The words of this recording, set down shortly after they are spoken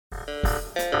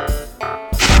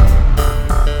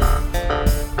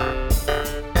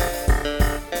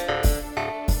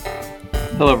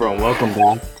Hello, everyone. Welcome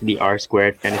back to the R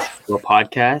Squared Fantasy Football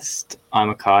Podcast.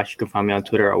 I'm Akash. You can find me on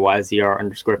Twitter at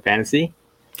YZR_fantasy.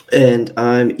 And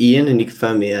I'm Ian, and you can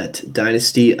find me at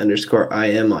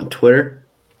Dynasty_IM on Twitter.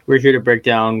 We're here to break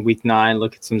down Week 9,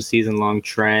 look at some season-long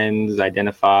trends,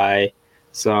 identify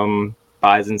some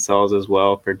buys and sells as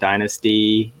well for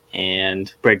Dynasty,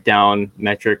 and break down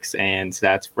metrics and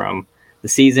stats from the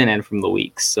season and from the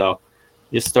weeks. So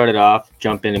just started off,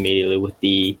 jump in immediately with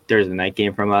the Thursday night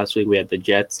game from last week. We had the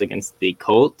Jets against the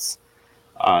Colts.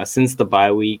 Since the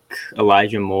bye week,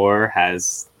 Elijah Moore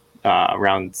has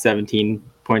around 17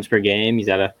 points per game. He's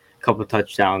had a couple of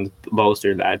touchdowns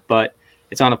bolster that, but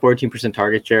it's on a 14%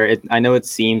 target share. I know it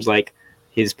seems like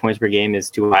his points per game is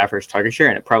too high for his target share,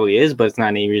 and it probably is, but it's not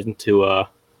any reason to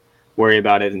worry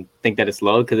about it and think that it's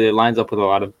low because it lines up with a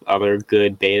lot of other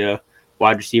good beta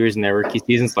wide receivers in their rookie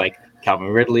seasons like Calvin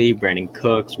Ridley, Brandon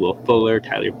Cooks, Will Fuller,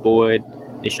 Tyler Boyd,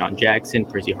 Deshaun Jackson,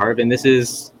 Percy Harvin. This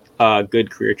is a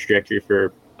good career trajectory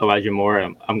for Elijah Moore.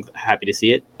 I'm happy to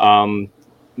see it.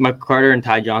 Michael Carter and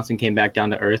Ty Johnson came back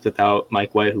down to earth without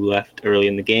Mike White, who left early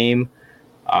in the game.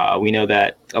 We know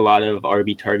that a lot of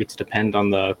RB targets depend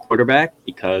on the quarterback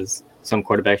because some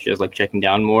quarterbacks just like checking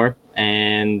down more.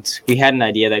 And we had an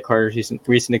idea that Carter's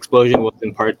recent explosion was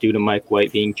in part due to Mike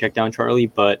White being checked down Charlie,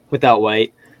 but without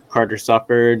White, Carter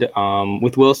suffered.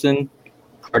 With Wilson,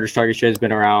 Carter's target share has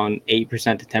been around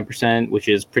 8% to 10%, which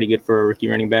is pretty good for a rookie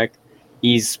running back.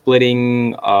 He's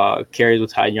splitting carries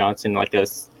with Ty Johnson like a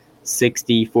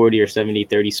 60-40 or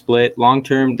 70-30 split. Long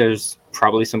term, there's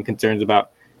probably some concerns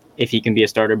about if he can be a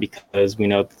starter because we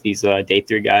know that these day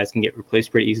 3 guys can get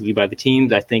replaced pretty easily by the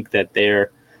teams. I think that their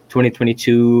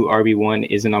 2022 RB1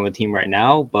 isn't on the team right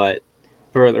now, but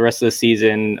for the rest of the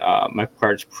season, Michael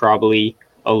Carter's probably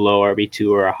a low RB2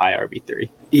 or a high RB3.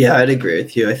 Yeah, I'd agree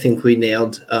with you. I think we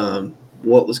nailed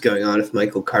what was going on with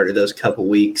Michael Carter those couple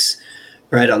weeks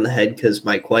right on the head because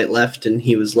Mike White left and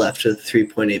he was left with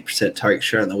 3.8% target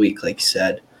share on the week, like you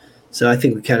said. So I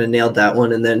think we kind of nailed that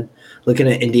one. And then looking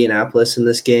at Indianapolis in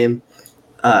this game,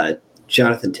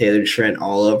 Jonathan Taylor just ran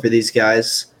all over these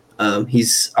guys.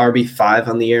 He's RB5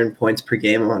 on the year in points per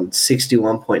game on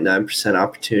 61.9%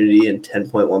 opportunity and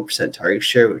 10.1% target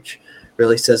share, which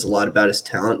really says a lot about his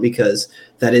talent because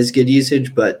that is good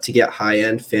usage, but to get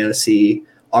high-end fantasy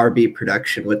RB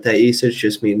production with that usage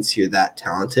just means you're that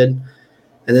talented.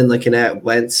 And then looking at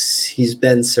Wentz, he's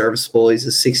been serviceable. He's a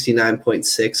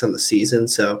 69.6 on the season,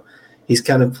 so he's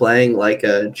kind of playing like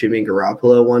a Jimmy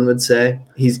Garoppolo, one would say.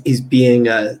 He's being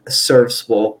a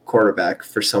serviceable quarterback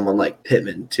for someone like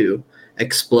Pittman to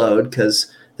explode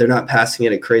because they're not passing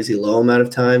it a crazy low amount of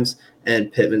times,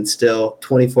 and Pittman's still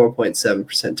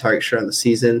 24.7% target share on the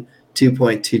season,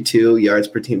 2.22 yards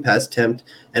per team pass attempt,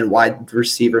 and wide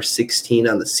receiver 16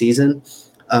 on the season.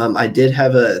 I did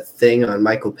have a thing on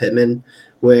Michael Pittman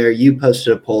where you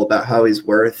posted a poll about how he's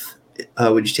worth.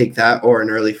 Would you take that or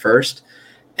an early first?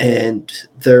 And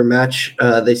their match,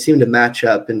 they seem to match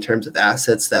up in terms of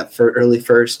assets. That for early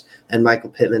first and Michael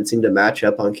Pittman seem to match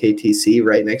up on KTC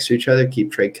right next to each other,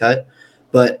 keep trade cut.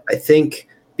 But I think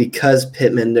because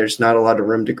Pittman, there's not a lot of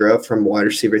room to grow from wide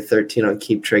receiver 13 on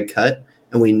keep trade cut,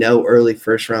 and we know early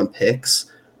first round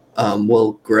picks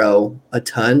will grow a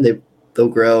ton. They'll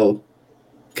grow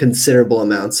considerable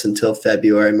amounts until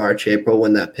February, March, April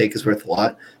when that pick is worth a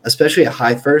lot, especially a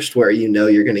high first where you know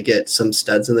you're going to get some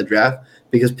studs in the draft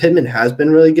because Pittman has been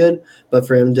really good, but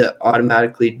for him to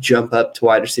automatically jump up to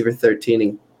wide receiver 13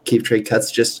 and keep trade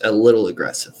cuts just a little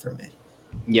aggressive for me.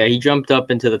 Yeah, he jumped up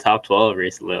into the top 12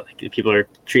 recently. Like, people are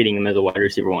treating him as a wide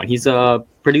receiver 1. He's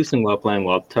producing well, playing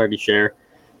well. Target share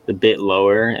a bit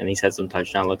lower, and he's had some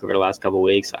touchdown luck over the last couple of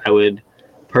weeks. I'd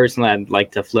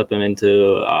like to flip him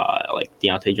into like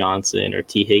Deontay Johnson or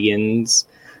T. Higgins,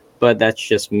 but that's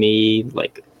just me.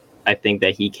 Like, I think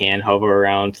that he can hover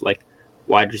around like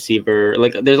wide receiver.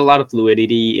 Like, there's a lot of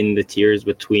fluidity in the tiers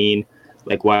between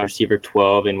like wide receiver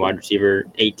 12 and wide receiver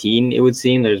 18. It would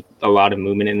seem there's a lot of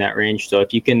movement in that range. So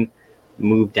if you can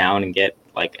move down and get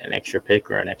like an extra pick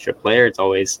or an extra player, it's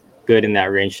always good in that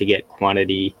range to get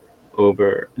quantity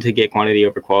over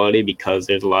quality because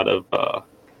there's a lot of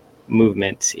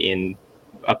movement in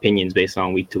opinions based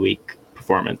on week-to-week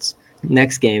performance.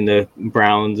 Next game, the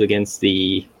Browns against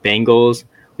the Bengals.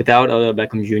 Without Odell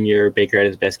Beckham Jr., Baker had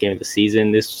his best game of the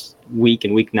season. This week,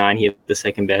 in Week 9, he had the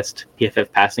second best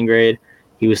PFF passing grade.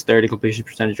 He was third in completion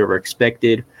percentage over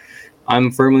expected. I'm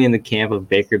firmly in the camp of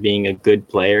Baker being a good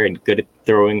player and good at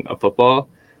throwing a football.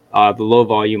 The low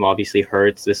volume obviously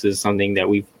hurts. This is something that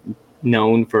we've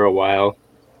known for a while.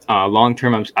 Long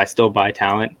term, I still buy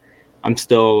talent. I'm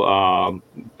still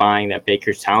buying that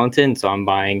Baker's talented, so I'm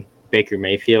buying Baker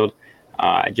Mayfield.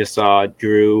 I just saw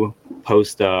Drew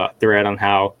post a thread on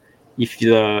how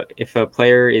if a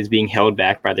player is being held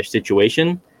back by their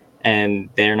situation and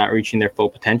they're not reaching their full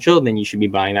potential, then you should be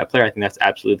buying that player. I think that's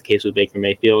absolutely the case with Baker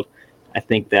Mayfield. I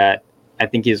think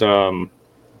his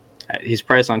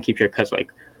price on Keep Your Cuts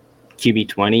like QB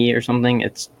 20 or something.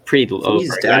 It's pretty low.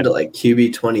 He's down to like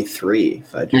QB 23.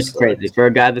 If I just It's crazy for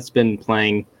a guy that's been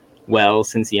playing well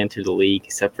since he entered the league,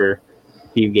 except for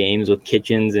few games with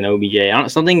Kitchens and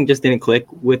OBJ. Something just didn't click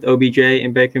with OBJ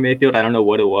and Baker Mayfield. I don't know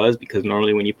what it was, because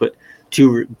normally when you put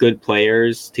two good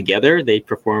players together, they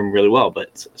perform really well.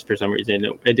 But for some reason,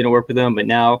 it didn't work for them. But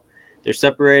now they're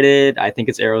separated. I think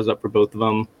it's arrows up for both of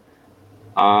them.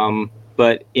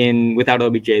 But without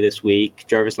OBJ this week,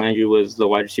 Jarvis Landry was the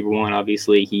wide receiver one.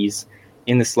 Obviously, he's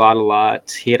in the slot a lot.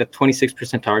 He had a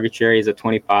 26% target share. He's a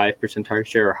 25% target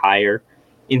share or higher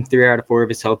in 3 out of 4 of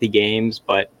his healthy games,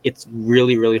 but it's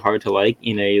really, really hard to like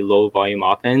in a low volume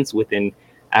offense with an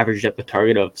average depth of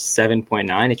target of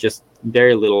 7.9. It's just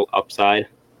very little upside.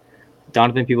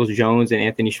 Donovan Peoples-Jones and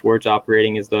Anthony Schwartz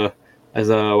operating as a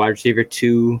wide receiver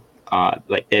 2.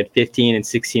 They had 15 and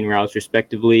 16 routes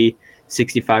respectively,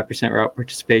 65% route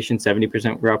participation,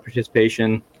 70% route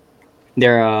participation.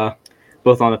 They're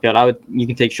both on the field. You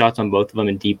can take shots on both of them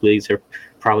in deep leagues. They're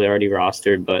probably already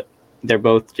rostered, but they're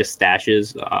both just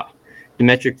stashes.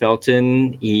 Demetric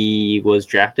Felton, he was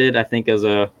drafted, I think, as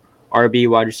a RB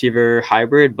wide receiver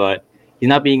hybrid, but he's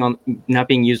not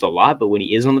being used a lot. But when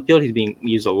he is on the field, he's being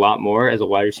used a lot more as a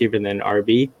wide receiver than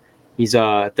RB. He's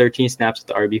 13 snaps at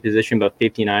the RB position, but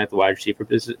 59 at the wide receiver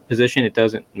position. It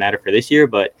doesn't matter for this year,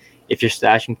 but if you're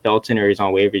stashing Felton or he's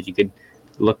on waivers, you could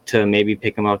look to maybe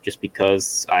pick him up just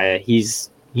because he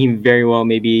very well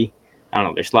maybe, I don't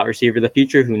know, their slot receiver of the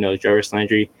future. Who knows? Jarvis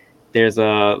Landry, there's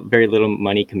very little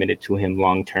money committed to him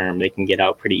long term. They can get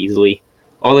out pretty easily.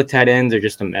 All the tight ends are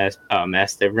just a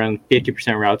mess. They've run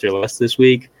 50% routes or less this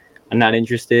week. I'm not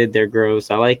interested. They're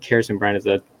gross. I like Harrison Bryant as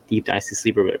a deep dynasty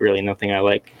sleeper, but really nothing I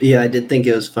like. Yeah, I did think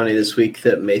it was funny this week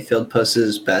that Mayfield posted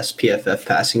his best PFF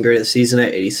passing grade of the season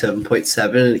at 87.7,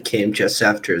 and it came just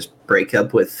after his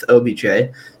breakup with OBJ.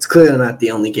 It's clearly not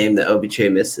the only game that OBJ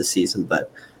missed this season,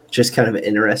 but just kind of an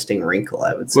interesting wrinkle,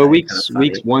 I would say. Well, weeks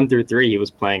 1 through 3, he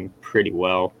was playing pretty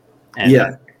well. And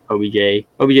yeah. OBJ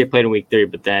played in week 3,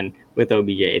 but then with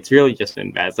OBJ, it's really just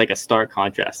been bad. It's like a stark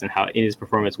contrast in his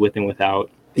performance with and without.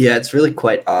 Yeah, it's really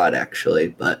quite odd, actually,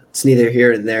 but it's neither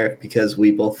here nor there because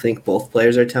we both think both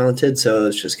players are talented, so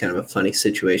it's just kind of a funny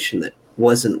situation that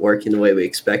wasn't working the way we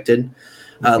expected.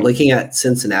 Looking at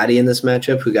Cincinnati in this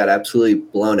matchup, who got absolutely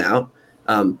blown out,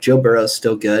 Joe Burrow's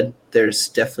still good. There's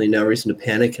definitely no reason to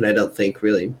panic, and I don't think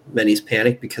really many's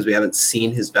panicked because we haven't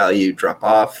seen his value drop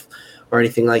off or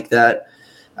anything like that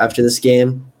after this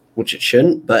game, which it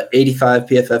shouldn't. But 85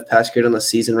 PFF pass grade on the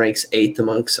season, ranks 8th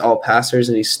amongst all passers,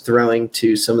 and he's throwing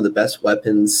to some of the best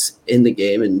weapons in the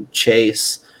game, and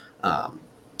Chase,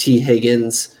 T.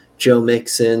 Higgins, Joe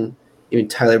Mixon, even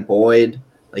Tyler Boyd.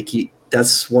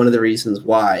 That's one of the reasons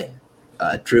why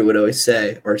Drew would always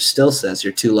say, or still says,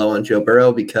 you're too low on Joe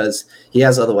Burrow because he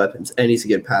has all the weapons and he's a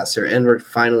good passer. And we're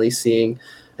finally seeing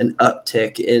an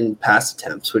uptick in pass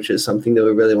attempts, which is something that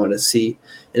we really want to see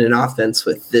in an offense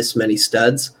with this many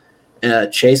studs.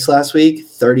 Chase last week,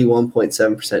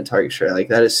 31.7% target share.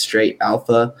 That is straight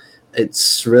alpha.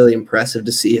 It's really impressive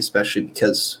to see, especially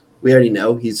because we already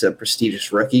know he's a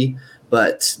prestigious rookie,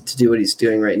 but to do what he's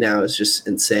doing right now is just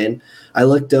insane. I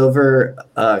looked over,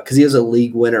 because he was a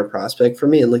league winner prospect for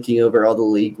me, and looking over all the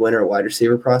league winner wide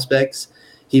receiver prospects,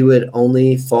 he would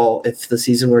only fall if the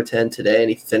season were to end today and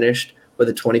he finished with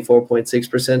a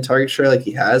 24.6% target share like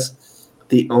he has.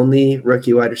 The only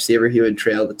rookie wide receiver he would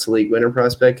trail that's a league winner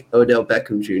prospect, Odell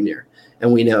Beckham Jr.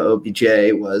 And we know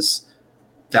OBJ was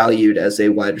valued as a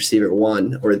wide receiver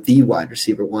 1 or the wide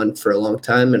receiver 1 for a long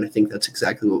time, and I think that's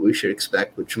exactly what we should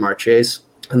expect with Ja'Marr Chase.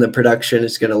 And the production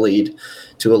is going to lead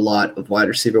to a lot of wide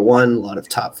receiver 1, a lot of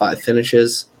top 5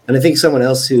 finishes. And I think someone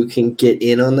else who can get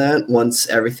in on that once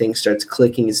everything starts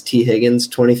clicking is T. Higgins,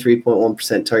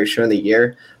 23.1% target share in the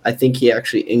year. I think he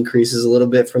actually increases a little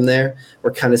bit from there.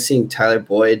 We're kind of seeing Tyler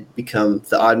Boyd become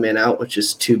the odd man out, which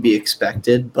is to be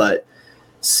expected. But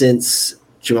since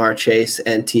Ja'Marr Chase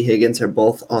and T. Higgins are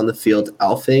both on the field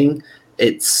alphaing,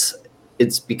 it's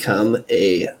become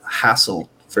a hassle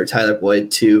for Tyler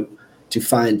Boyd to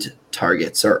find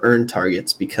targets or earn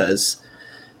targets because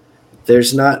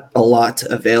there's not a lot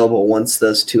available once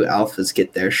those two alphas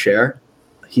get their share.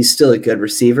 He's still a good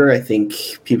receiver. I think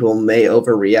people may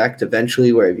overreact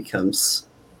eventually where he becomes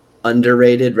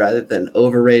underrated rather than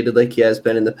overrated like he has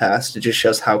been in the past. It just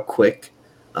shows how quick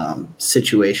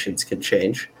situations can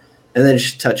change. And then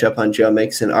just touch up on Joe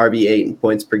Mixon, RB8 in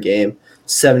points per game,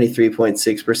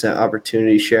 73.6%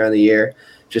 opportunity share on the year.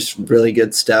 Just really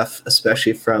good stuff,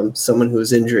 especially from someone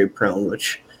who's injury prone,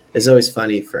 which is always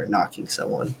funny for knocking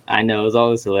someone. I know, it's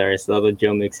always hilarious. All the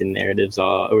Joe Mixon narratives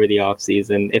over the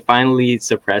offseason. It finally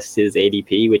suppressed his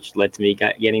ADP, which led to me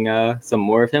getting some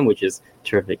more of him, which is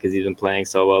terrific because he's been playing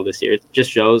so well this year. It just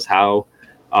shows how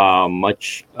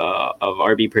much of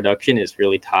RB production is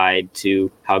really tied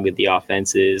to how good the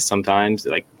offense is. Sometimes,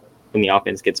 like when the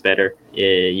offense gets better,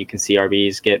 you can see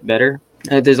RBs get better.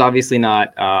 There's obviously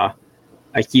not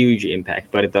a huge impact,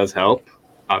 but it does help,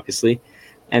 obviously.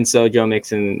 And so Joe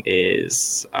Mixon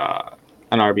is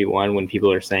an RB1 when people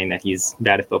are saying that he's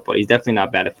bad at football. He's definitely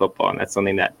not bad at football, and that's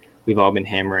something that we've all been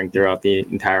hammering throughout the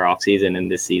entire offseason and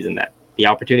this season, that the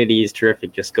opportunity is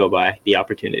terrific. Just go by the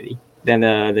opportunity. Then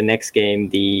the next game,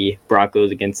 the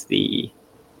Broncos against the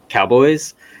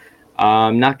Cowboys.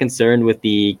 I'm not concerned with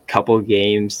the couple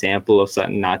game sample of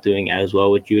Sutton not doing as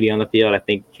well with Jeudy on the field. I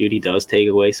think Jeudy does take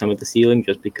away some of the ceiling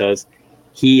just because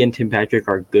he and Tim Patrick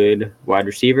are good wide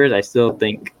receivers. I still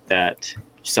think that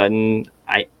Sutton,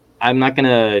 I'm not going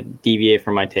to deviate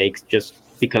from my takes just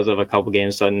because of a couple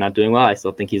games Sutton not doing well. I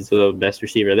still think he's the best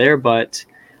receiver there, but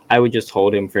I would just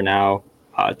hold him for now.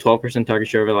 12% target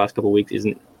share over the last couple of weeks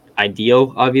isn't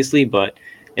ideal, obviously, but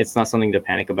it's not something to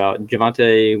panic about.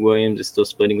 Javonte Williams is still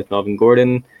splitting with Melvin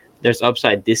Gordon. There's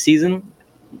upside this season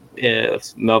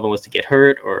if Melvin was to get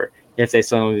hurt or if they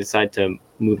suddenly decide to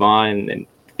move on and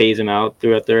phase him out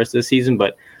throughout the rest of the season,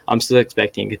 but I'm still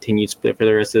expecting a continued split for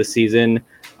the rest of the season,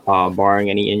 barring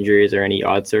any injuries or any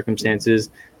odd circumstances.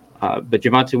 But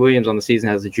Javonte Williams on the season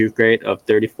has a juke rate of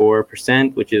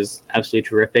 34%, which is absolutely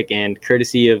terrific. And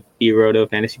courtesy of B-Roto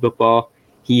Fantasy Football,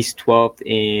 he's 12th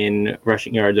in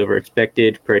rushing yards over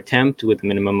expected per attempt with a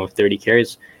minimum of 30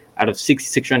 carries out of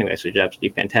 66 running backs, which is absolutely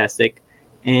fantastic.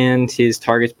 And his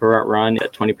targets per route run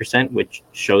at 20%, which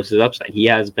shows his upside. He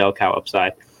has bell cow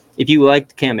upside. If you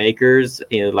liked Cam Akers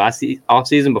in last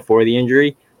offseason before the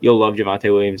injury, you'll love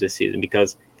Javonte Williams this season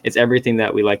because it's everything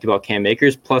that we liked about Cam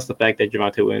Akers, plus the fact that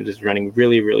Javonte Williams is running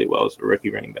really, really well as a rookie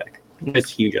running back.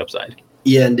 It's huge upside.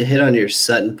 Yeah, and to hit on your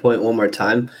Sutton point one more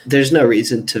time, there's no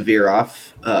reason to veer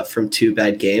off from two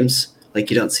bad games. Like,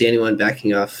 you don't see anyone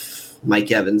backing off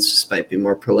Mike Evans, despite being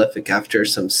more prolific after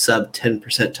some sub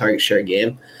 10% target share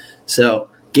game. So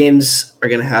games are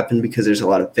going to happen because there's a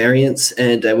lot of variance,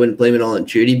 and I wouldn't blame it all on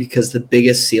Jeudy because the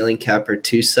biggest ceiling capper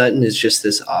to Sutton is just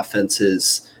this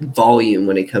offense's volume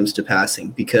when it comes to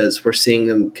passing, because we're seeing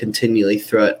them continually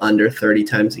throw it under 30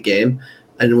 times a game.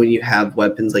 And when you have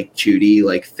weapons like Jeudy,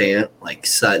 like Fant, like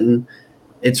Sutton,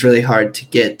 it's really hard to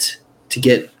get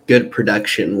good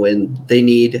production when they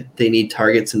need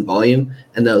targets and volume,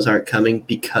 and those aren't coming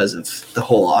because of the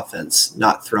whole offense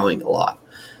not throwing a lot.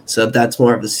 So that's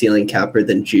more of a ceiling capper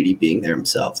than Jeudy being there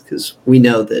himself, because we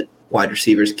know that wide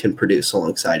receivers can produce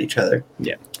alongside each other.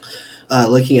 Yeah.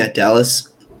 Looking at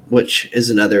Dallas, which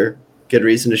is another good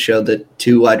reason to show that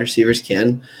two wide receivers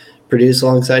can produce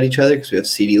alongside each other, because we have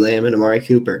CeeDee Lamb and Amari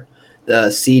Cooper. The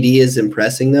CD is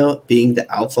impressing, though, being the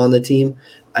alpha on the team.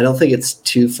 I don't think it's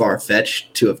too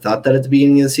far-fetched to have thought that at the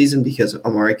beginning of the season, because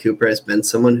Amari Cooper has been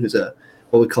someone who's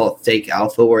what we call a fake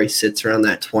alpha, where he sits around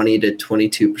that 20 to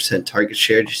 22% target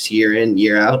share just year in,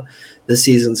 year out. This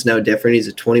season's no different. He's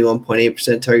a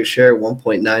 21.8% target share,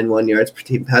 1.91 yards per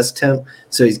team pass attempt.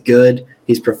 So he's good.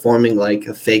 He's performing like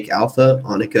a fake alpha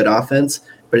on a good offense.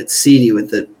 But it's CeeDee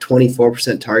with the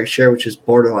 24% target share, which is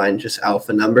borderline just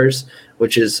alpha numbers,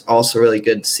 which is also really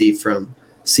good to see from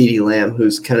CeeDee Lamb,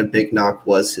 whose kind of big knock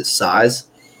was his size.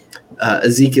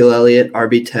 Ezekiel Elliott,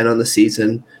 RB10 on the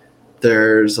season.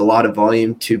 There's a lot of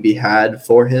volume to be had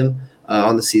for him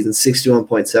on the season.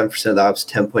 61.7% of the ops,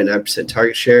 10.9%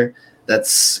 target share.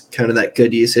 That's kind of that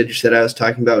good usage that I was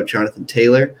talking about with Jonathan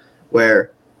Taylor,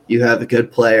 where you have a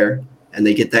good player and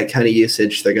they get that kind of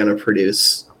usage, they're going to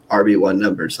produce RB1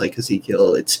 numbers like Ezekiel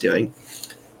Elliott's doing.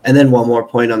 And then one more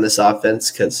point on this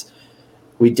offense, because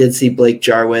we did see Blake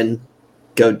Jarwin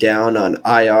go down on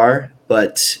IR,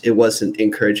 but it wasn't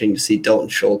encouraging to see Dalton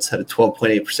Schultz had a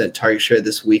 12.8% target share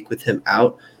this week with him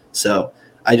out. So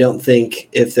I don't think,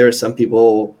 if there are some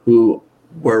people who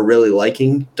were really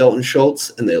liking Dalton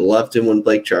Schultz and they loved him when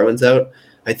Blake Jarwin's out,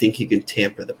 I think you can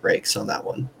tamper the brakes on that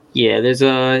one. Yeah,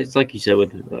 it's like you said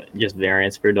with just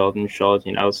variance for Dalton Schultz.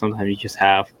 Sometimes you just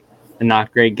have a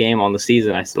not great game on the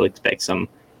season. I still expect some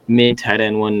mid tight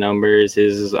end one numbers.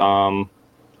 His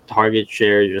target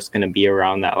share is just going to be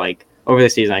around that, like over the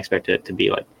season. I expect it to be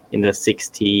like in the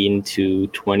 16 to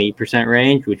 20%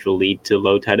 range, which will lead to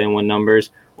low tight end one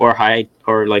numbers or high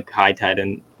tight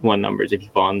end one numbers if you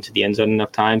fall into the end zone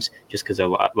enough times, just because a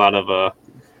lot of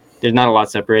there's not a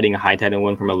lot separating a high tight end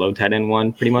one from a low tight end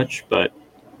one, pretty much. But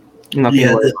nothing Yeah,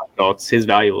 to worry about. His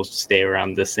value will stay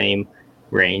around the same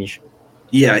range.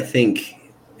 Yeah, I think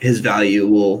his value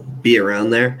will be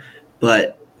around there,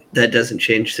 but that doesn't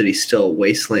change that he's still a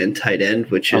wasteland tight end,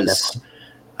 which is, Definitely.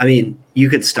 I mean, you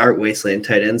could start wasteland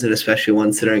tight ends, and especially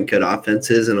ones that are in good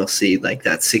offenses, and I'll see like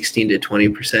that 16 to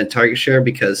 20% target share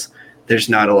because there's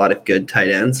not a lot of good tight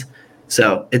ends.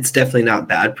 So it's definitely not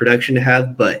bad production to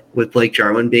have, but with Blake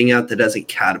Jarwin being out, that doesn't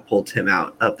catapult him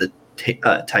out of the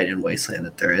tight end wasteland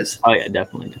that there is. Oh yeah,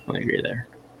 definitely agree there.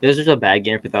 This is a bad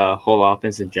game for the whole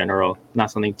offense in general.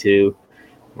 Not something to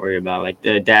worry about. Like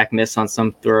the Dak missed on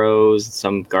some throws,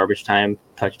 some garbage time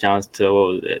touchdowns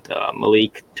to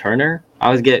Malik Turner. I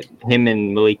always get him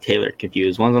and Malik Taylor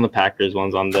confused. One's on the Packers,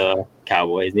 one's on the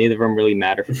Cowboys. Neither of them really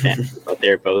matter for fantasy, but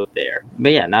they're both there.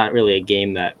 But yeah, not really a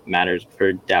game that matters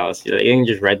for Dallas. You can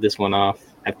just read this one off.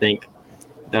 I think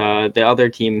the other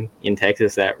team in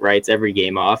Texas that writes every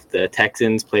game off, the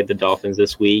Texans, played the Dolphins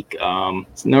this week. So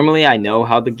normally I know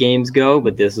how the games go,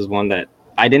 but this is one that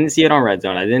I didn't see it on Red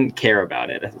Zone. I didn't care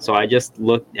about it. So I just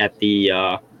looked at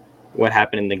the what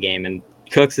happened in the game. And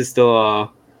Cooks is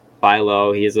still buy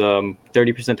low. He has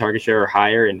 30% target share or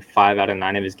higher in 5 out of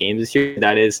 9 of his games this year.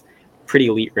 That is pretty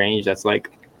elite range. That's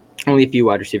like only a few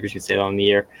wide receivers can say that on the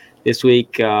year. This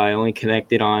week, I only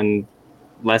connected on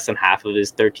less than half of his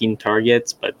 13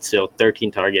 targets, but still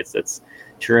 13 targets. That's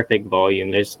terrific volume.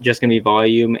 There's just going to be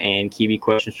volume and QB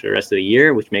questions for the rest of the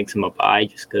year, which makes him a buy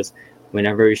just because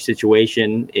whenever your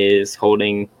situation is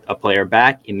holding a player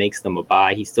back, it makes them a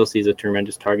buy. He still sees a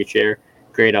tremendous target share,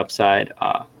 great upside.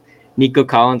 Nico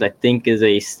Collins, I think, is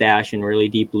a stash in really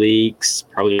deep leagues,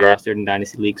 probably rostered in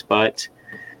dynasty leagues, but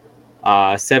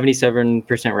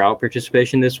 77% route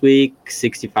participation this week,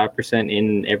 65%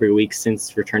 in every week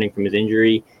since returning from his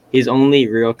injury. His only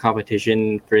real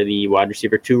competition for the wide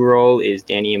receiver 2 role is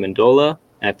Danny Amendola.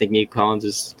 And I think Nico Collins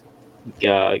is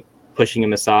pushing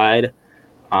him aside.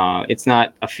 It's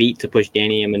not a feat to push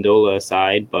Danny Amendola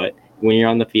aside, but when you're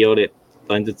on the field, it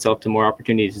lends itself to more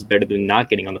opportunities. It's better than not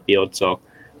getting on the field. So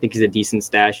I think he's a decent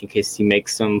stash in case he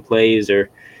makes some plays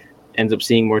or ends up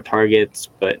seeing more targets.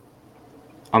 But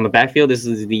on the backfield, this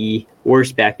is the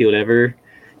worst backfield ever.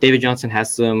 David Johnson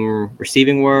has some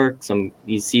receiving work.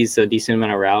 He sees a decent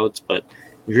amount of routes, but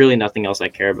there's really nothing else I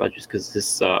care about just because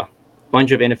this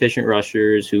bunch of inefficient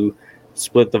rushers who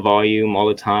split the volume all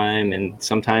the time, and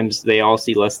sometimes they all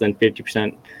see less than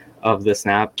 50% of the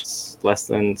snaps,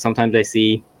 sometimes I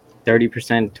see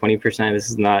 30%, 20%. This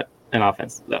is not an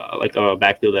offense, like a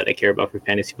backfield that I care about for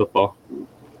fantasy football.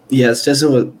 Yes,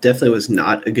 definitely was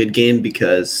not a good game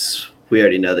because we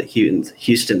already know that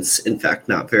Houston's, in fact,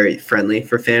 not very friendly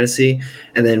for fantasy.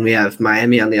 And then we have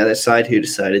Miami on the other side who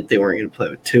decided they weren't going to play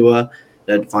with Tua,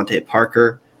 no Devontae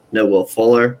Parker, no Will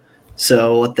Fuller.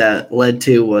 So what that led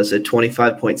to was a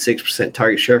 25.6%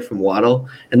 target share from Waddle.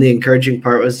 And the encouraging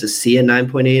part was to see a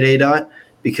 9.8 ADOT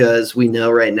because we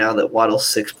know right now that Waddle's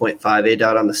 6.5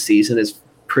 ADOT on the season is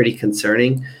pretty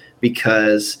concerning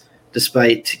because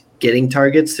despite getting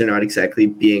targets, they're not exactly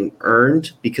being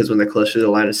earned because when they're closer to the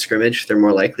line of scrimmage, they're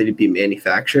more likely to be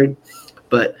manufactured.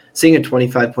 But seeing a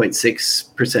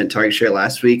 25.6% target share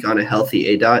last week on a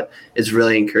healthy ADOT is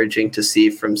really encouraging to see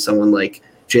from someone like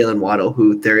Jalen Waddle,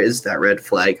 who there is that red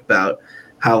flag about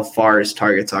how far his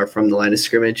targets are from the line of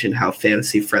scrimmage and how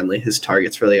fantasy friendly his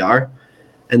targets really are.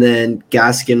 And then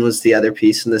Gaskin was the other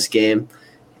piece in this game.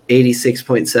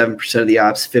 86.7% of the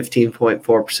ops,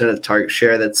 15.4% of the target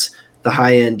share. That's the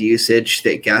high-end usage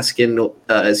that Gaskin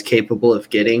is capable of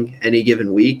getting any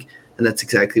given week. And that's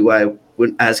exactly why,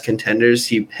 as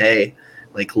contenders, you pay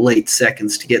like late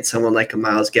seconds to get someone like a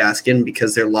Myles Gaskin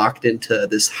because they're locked into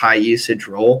this high-usage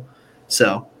role.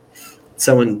 So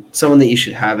someone that you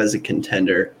should have as a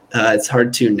contender. It's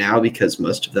hard to now because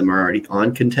most of them are already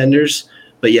on contenders.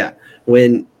 But yeah,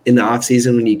 when in the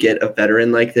offseason, when you get a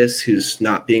veteran like this who's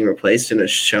not being replaced and has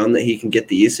shown that he can get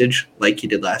the usage like he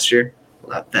did last year,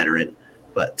 well, not veteran,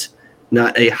 but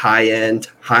not a high-end,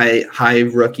 high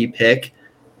rookie pick,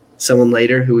 someone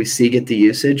later who we see get the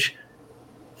usage,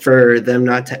 for them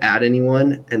not to add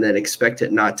anyone and then expect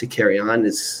it not to carry on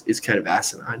is kind of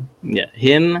asinine. Yeah,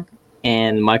 him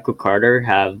and Michael Carter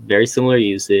have very similar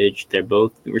usage. They're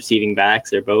both receiving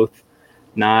backs. They're both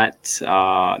not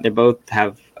they both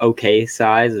have okay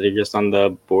size. They're just on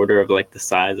the border of like the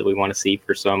size that we want to see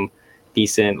for some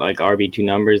decent like RB2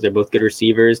 numbers. They're both good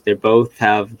receivers. They both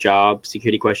have job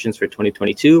security questions for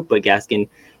 2022, but Gaskin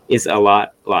is a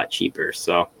lot cheaper.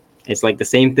 So it's like the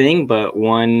same thing, but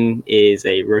one is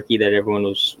a rookie that everyone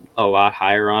was a lot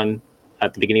higher on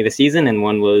at the beginning of the season, and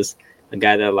one was a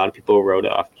guy that a lot of people wrote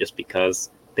off just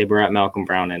because they brought Malcolm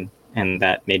Brown in, and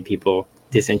that made people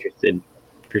disinterested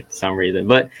for some reason.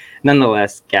 But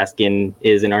nonetheless, Gaskin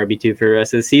is an RB2 for the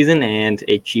rest of the season and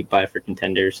a cheap buy for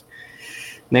contenders.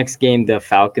 Next game, the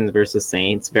Falcons versus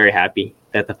Saints. Very happy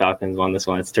that the Falcons won this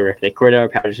one. It's terrific.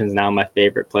 Cordero Patterson is now my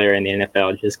favorite player in the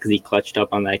NFL just because he clutched up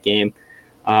on that game.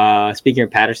 Speaking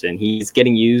of Patterson, he's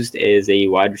getting used as a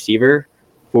wide receiver.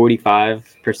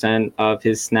 45% of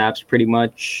his snaps pretty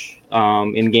much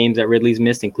in games that Ridley's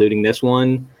missed, including this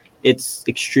one. It's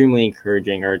extremely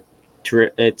encouraging,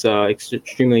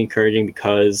 extremely encouraging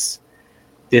because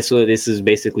this is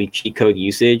basically cheat code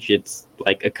usage. It's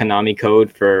like a Konami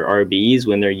code for RBs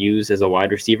when they're used as a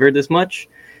wide receiver this much.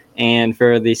 And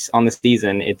for this on the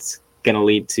season, it's going to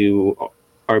lead to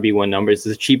RB1 numbers.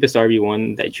 It's the cheapest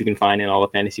RB1 that you can find in all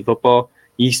of fantasy football.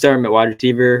 You start him at wide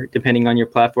receiver depending on your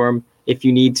platform. If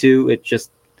you need to, it's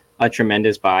just a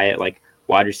tremendous buy at like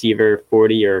wide receiver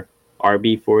 40 or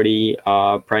RB 40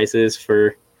 prices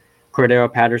for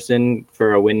Cordero Patterson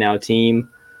for a win now team.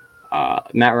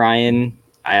 Matt Ryan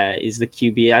is the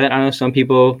QB. I know some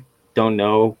people don't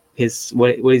know what's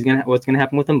gonna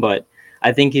happen with him, but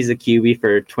I think he's a QB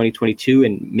for 2022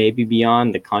 and maybe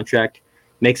beyond. The contract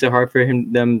makes it hard for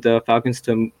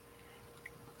the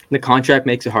contract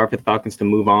makes it hard for the Falcons to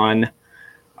move on.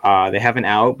 They have an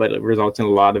out, but it results in a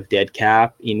lot of dead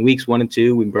cap. In weeks 1 and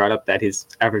 2, we brought up that his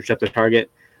average depth of target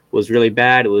was really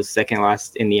bad. It was second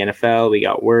last in the NFL. We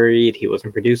got worried. He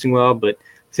wasn't producing well, but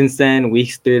since then,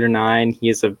 weeks 3 to 9, he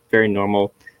is a very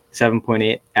normal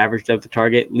 7.8 average depth of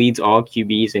target, leads all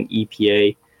QBs in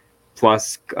EPA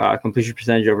plus completion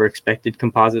percentage over expected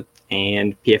composite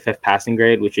and PFF passing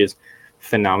grade, which is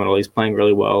phenomenal. He's playing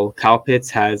really well. Kyle Pitts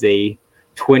has a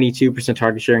 22%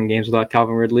 target share in games without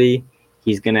Calvin Ridley.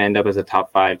 He's going to end up as a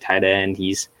top 5 tight end.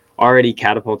 He's already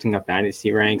catapulting up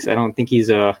dynasty ranks. I think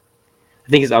his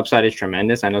upside is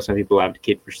tremendous. I know some people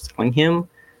advocate for selling him.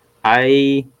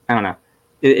 I don't know.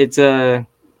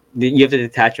 You have to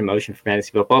detach emotion from fantasy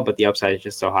football, but the upside is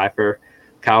just so high for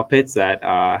Kyle Pitts that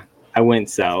I wouldn't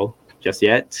sell just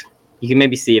yet. You can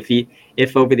maybe see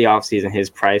if over the offseason his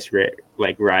price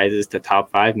rises to top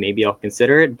 5, maybe I'll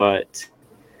consider it. But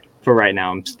for right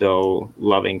now, I'm still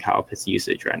loving Kyle Pitts'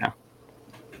 usage right now.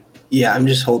 Yeah, I'm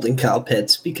just holding Kyle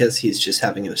Pitts because he's just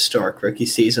having an historic rookie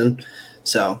season.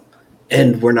 So,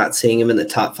 and we're not seeing him in the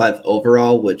top 5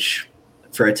 overall, which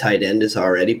for a tight end is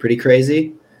already pretty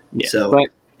crazy. Yeah, so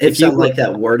if something like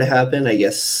that were to happen, I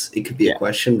guess it could be a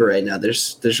question. But right now,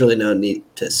 there's really no need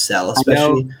to sell,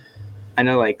 especially. I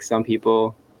know like some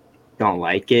people don't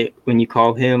like it when you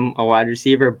call him a wide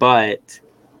receiver, but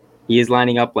he is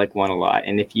lining up like one a lot.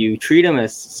 And if you treat him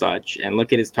as such and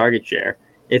look at his target share,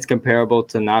 it's comparable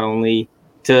to no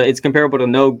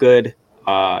good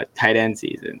tight end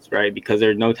seasons, right? Because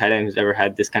there's no tight end who's ever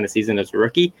had this kind of season as a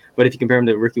rookie. But if you compare him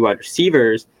to rookie wide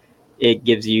receivers, it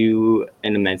gives you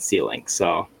an immense ceiling.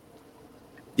 So,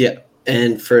 yeah,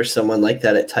 and for someone like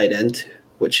that at tight end,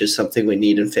 which is something we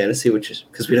need in fantasy, which is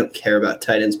because we don't care about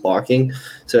tight ends blocking.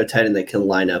 So a tight end that can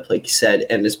line up, like you said,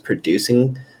 and is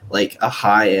producing like a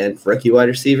high-end rookie wide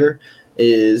receiver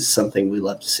is something we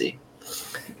love to see.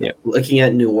 Yeah. Looking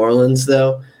at New Orleans,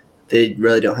 though, they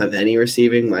really don't have any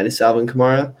receiving minus Alvin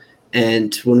Kamara.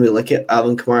 And when we look at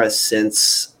Alvin Kamara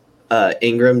since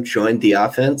Ingram joined the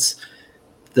offense,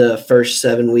 the first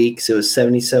 7 weeks, it was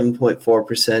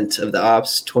 77.4% of the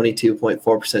ops,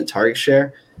 22.4% target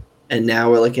share. And now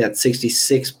we're looking at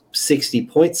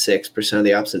 60.6% of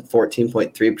the ops and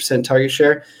 14.3% target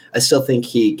share. I still think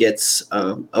he gets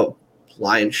a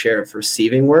lion's share of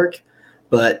receiving work,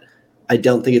 but I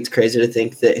don't think it's crazy to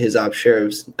think that his op share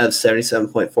of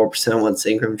 77.4% once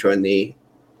Ingram joined the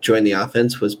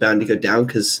offense was bound to go down,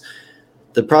 because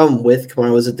the problem with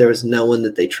Kamara was that there was no one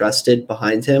that they trusted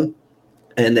behind him,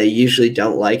 and they usually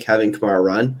don't like having Kamara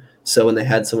run. So when they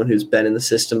had someone who's been in the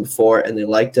system before and they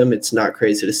liked him, it's not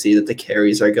crazy to see that the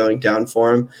carries are going down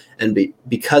for him. And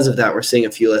because of that, we're seeing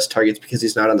a few less targets because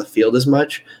he's not on the field as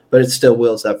much, but it still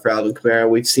wheels up for Alvin Kamara.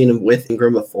 We've seen him with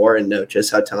Ingram before and know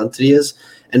just how talented he is.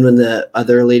 And when the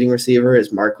other leading receiver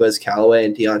is Marquez Callaway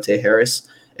and Deontay Harris,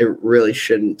 it really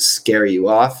shouldn't scare you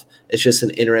off. It's just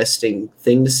an interesting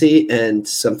thing to see and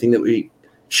something that we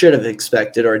should have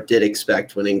expected or did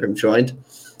expect when Ingram joined.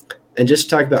 And just to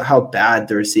talk about how bad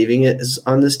the receiving is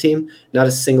on this team, not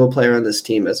a single player on this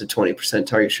team has a 20%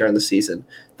 target share on the season.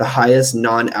 The highest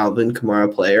non-Alvin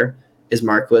Kamara player is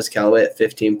Marquez Callaway at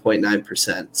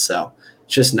 15.9%. So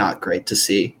it's just not great to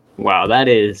see. Wow, that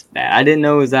is bad. I didn't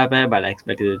know it was that bad, but I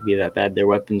expected it to be that bad. Their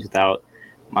weapons without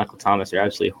Michael Thomas are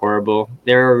absolutely horrible.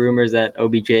 There are rumors that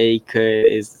OBJ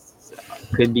is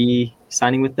could be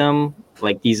signing with them.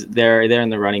 Like they're in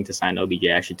the running to sign OBJ.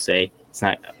 I should say it's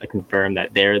not confirmed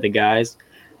that they're the guys,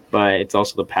 but it's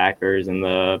also the Packers and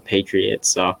the Patriots.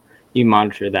 So you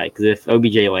monitor that because if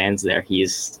OBJ lands there,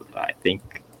 he's I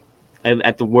think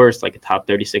at the worst like a top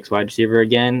 36 wide receiver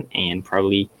again, and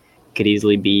probably could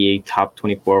easily be a top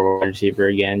 24 wide receiver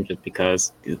again, just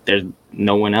because there's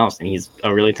no one else, and he's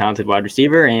a really talented wide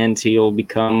receiver, and he'll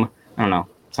become I don't know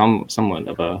somewhat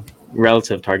of a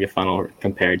relative target funnel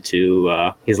compared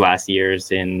to his last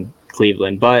years in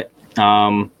Cleveland. But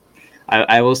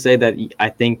I will say that I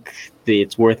think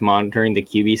it's worth monitoring the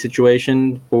QB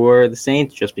situation for the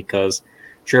Saints, just because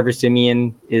Trevor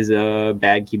Siemian is a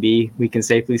bad QB, we can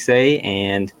safely say.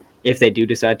 And if they do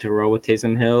decide to roll with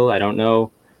Taysom Hill, I don't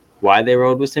know why they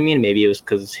rolled with Siemian. Maybe it was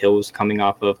because Hill was coming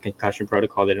off of concussion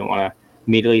protocol. They didn't want to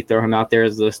immediately throw him out there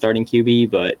as the starting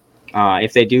QB. But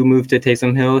if they do move to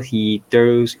Taysom Hill, he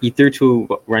threw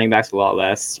to running backs a lot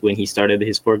less when he started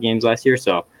his 4 games last year.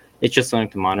 So it's just something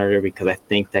to monitor, because I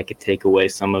think that could take away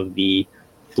some of the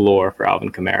floor for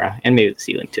Alvin Kamara and maybe the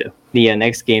ceiling too. The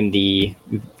next game, the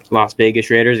Las Vegas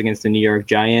Raiders against the New York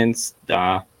Giants.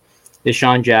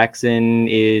 Deshaun Jackson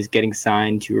is getting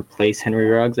signed to replace Henry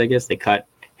Ruggs. I guess they cut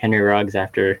Henry Ruggs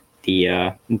after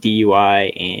the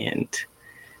DUI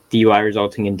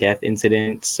resulting in death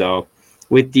incident. So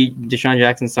with the Deshaun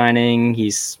Jackson signing,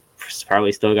 he's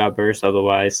probably still got burst.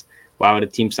 Otherwise, why would a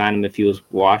team sign him if he was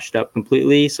washed up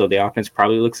completely? So the offense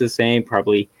probably looks the same,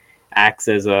 probably acts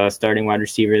as a starting wide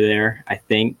receiver there, I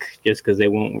think, just because they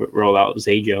won't roll out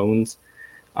Zay Jones.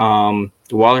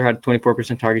 Waller had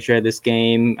 24% target share this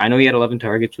game. I know he had 11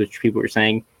 targets, which people were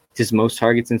saying it's his most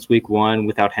targets since week 1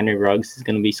 without Henry Ruggs is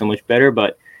going to be so much better,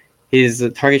 but his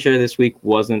target share this week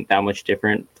wasn't that much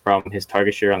different from his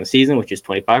target share on the season, which is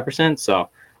 25%. So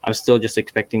I'm still just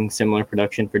expecting similar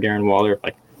production for Darren Waller,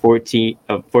 like 14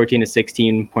 to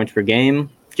 16 points per game.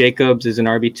 Jacobs is an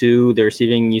RB2. The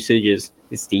receiving usage is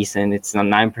decent. It's a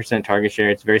 9% target share.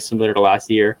 It's very similar to last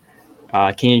year.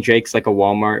 Kenyon Drake's like a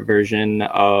Walmart version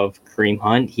of Kareem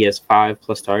Hunt. He has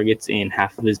 5+ targets in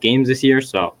half of his games this year.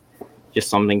 So just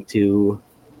something to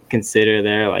consider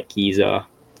there. Like he's a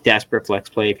desperate flex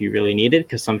play if you really need it,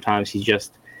 because sometimes he's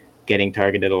just getting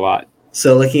targeted a lot.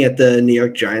 So looking at the New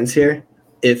York Giants here,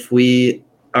 if we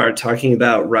are talking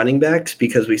about running backs,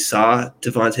 because we saw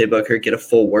Devontae Booker get a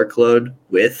full workload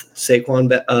with Saquon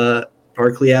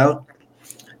Barkley out,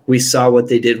 we saw what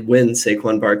they did when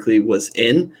Saquon Barkley was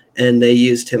in, and they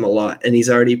used him a lot. And he's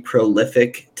already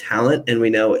prolific talent, and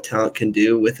we know what talent can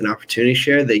do with an opportunity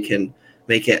share. They can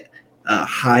make it a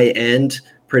high-end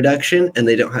production, and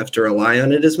they don't have to rely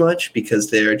on it as much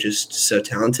because they're just so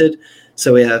talented.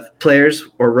 So we have players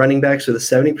or running backs with a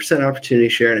 70% opportunity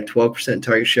share and a 12%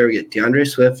 target share. We get DeAndre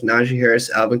Swift, Najee Harris,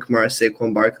 Alvin Kamara,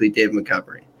 Saquon Barkley, David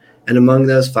Montgomery. And among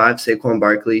those 5, Saquon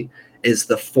Barkley is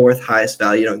the 4th highest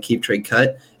valued on Keep Trade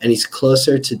Cut, and he's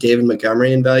closer to David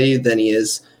Montgomery in value than he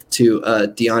is to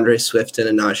DeAndre Swift and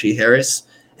a Najee Harris.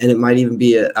 And it might even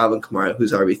be Alvin Kamara,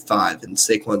 who's RB5, and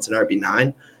Saquon's an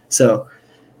RB9. So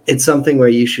it's something where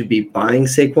you should be buying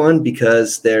Saquon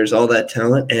because there's all that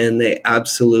talent, and they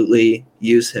absolutely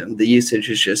use him. The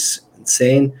usage is just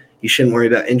insane. You shouldn't worry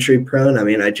about injury prone. I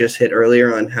mean, I just hit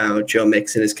earlier on how Joe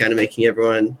Mixon is kind of making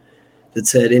everyone that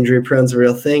said injury prone's a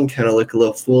real thing kind of look a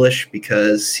little foolish,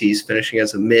 because he's finishing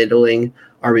as a middling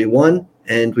RB1,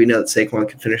 and we know that Saquon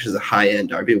can finish as a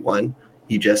high-end RB1.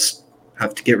 You just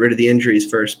have to get rid of the injuries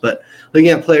first. But looking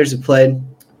at players who played,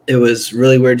 it was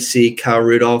really weird to see Kyle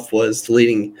Rudolph was the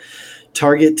leading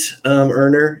target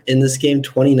earner in this game,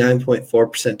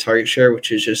 29.4% target share,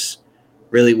 which is just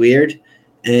really weird.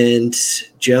 And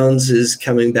Jones is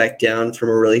coming back down from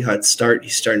a really hot start.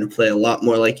 He's starting to play a lot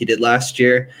more like he did last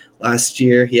year. Last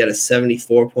year, he had a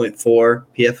 74.4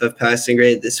 PFF passing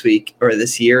grade. This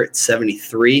year, it's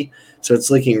 73. So it's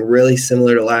looking really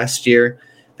similar to last year.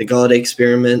 The Golladay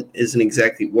experiment isn't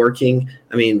exactly working.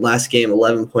 I mean, last game,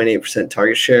 11.8%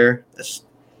 target share.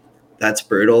 That's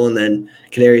brutal. And then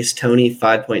Kadarius Toney,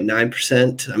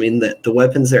 5.9%. I mean, the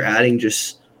weapons they're adding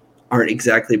just aren't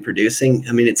exactly producing.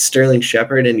 I mean, it's Sterling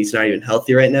Shepard, and he's not even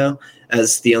healthy right now,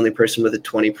 as the only person with a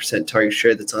 20% target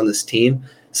share that's on this team.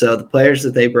 So the players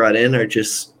that they brought in are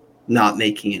just not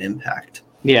making an impact.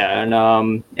 Yeah,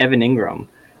 and Evan Ingram.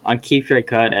 On Keep Trade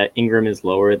Cut, Ingram is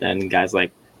lower than guys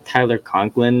like Tyler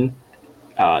Conklin,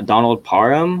 Donald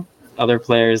Parham, other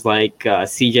players like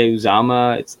CJ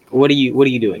Uzama. What are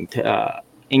you doing?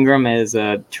 Ingram has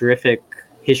a terrific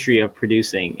history of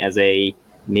producing as a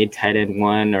mid tight end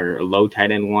 1 or low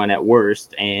tight end 1 at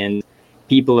worst, and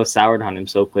people have soured on him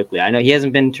so quickly. I know he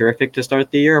hasn't been terrific to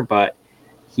start the year, but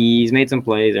He's made some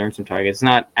plays, earned some targets.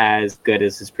 Not as good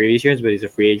as his previous years, but he's a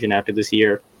free agent after this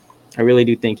year. I really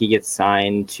do think he gets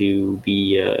signed to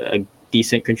be a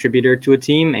decent contributor to a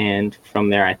team, and from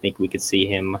there, I think we could see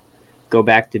him go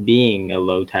back to being a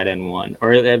low tight end 1,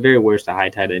 or at very worst, a high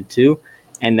tight end 2.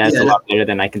 And that's a lot better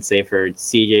than I can say for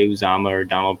CJ Uzomah or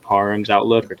Donald Parham's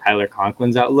outlook or Tyler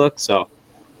Conklin's outlook. So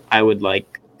I would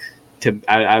like to,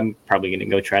 I'm probably going to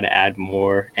go try to add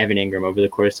more Evan Ingram over the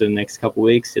course of the next couple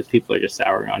weeks because people are just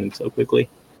souring on him so quickly.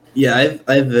 Yeah,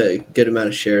 I have a good amount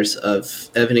of shares of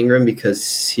Evan Ingram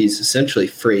because he's essentially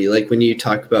free. Like when you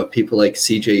talk about people like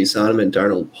CJ Uzomah and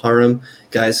Donald Parham,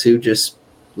 guys who just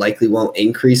likely won't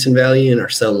increase in value and are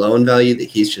so low in value that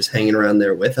he's just hanging around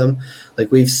there with him.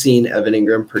 Like we've seen Evan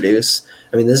Ingram produce.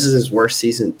 I mean, this is his worst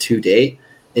season to date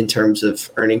in terms of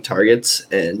earning targets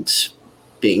and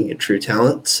being a true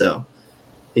talent. So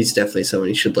he's definitely someone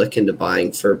you should look into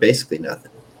buying for basically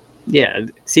nothing. Yeah,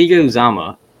 CJ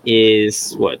Uzomah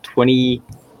is 20?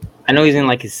 I know he's in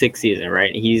like his 6th season,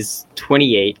 right? He's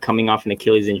 28, coming off an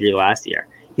Achilles injury last year.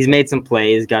 He's made some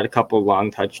plays, got a couple long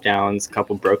touchdowns, a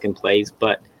couple broken plays,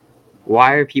 but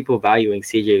why are people valuing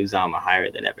CJ Uzomah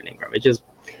higher than Evan Ingram?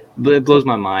 It blows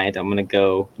my mind.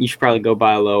 You should probably go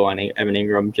buy low on Evan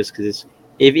Ingram just because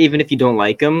even if you don't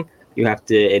like him, you have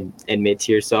to admit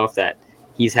to yourself that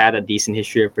he's had a decent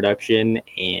history of production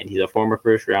and he's a former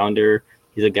first rounder.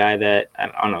 He's a guy that, I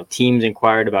don't know, teams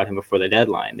inquired about him before the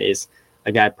deadline. There's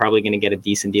a guy probably going to get a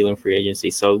decent deal in free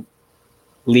agency, so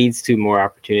leads to more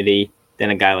opportunity than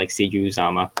a guy like CJ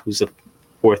Uzomah, who's a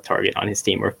 4th target on his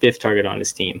team or 5th target on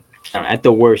his team. At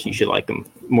the worst, you should like him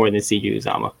more than CJ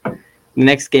Uzomah. The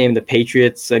next game, the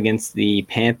Patriots against the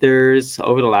Panthers.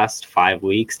 Over the last 5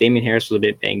 weeks, Damien Harris was a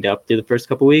bit banged up through the first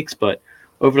couple weeks, but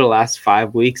over the last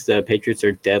 5 weeks, the Patriots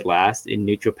are dead last in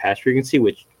neutral pass frequency,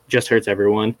 which just hurts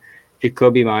everyone.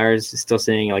 Jacoby Myers is still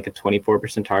sitting like a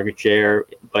 24% target share,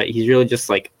 but he's really just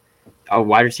like a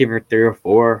wide receiver 3 or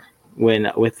 4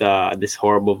 with this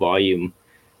horrible volume.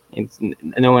 And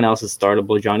no one else is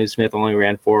startable. Jonnu Smith only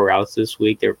ran 4 routes this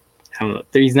week.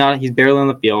 He's barely on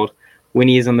the field. When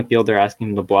he is on the field, they're asking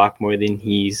him to block more than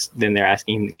they're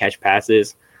asking him to catch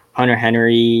passes. Hunter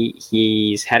Henry,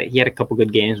 he had a couple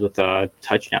good games with a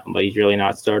touchdown, but he's really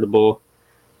not startable.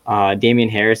 Damien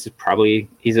Harris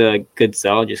he's a good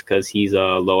sell just because he's a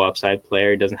low upside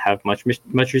player. Doesn't have much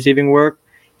receiving work.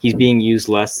 He's being used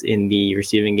less in the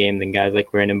receiving game than guys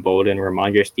like Brandon Bolden or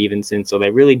Ramondre Stevenson, so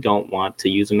they really don't want to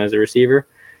use him as a receiver,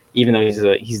 even though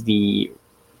he's the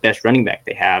best running back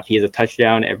they have. He has a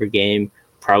touchdown every game,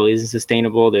 probably isn't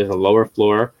sustainable. There's a lower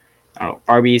floor.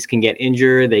 RBs can get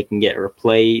injured, they can get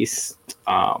replaced.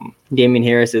 Damien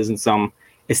Harris isn't some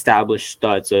established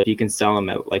stud, so if you can sell him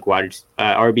at like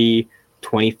RB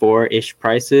 24-ish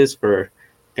prices for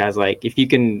guys like, if you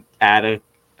can add a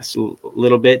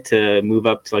little bit to move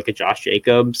up to like a Josh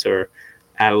Jacobs or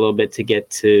add a little bit to get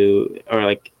to, or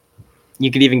like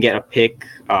you could even get a pick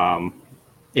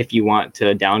if you want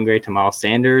to downgrade to Miles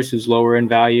Sanders, who's lower in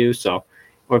value. So,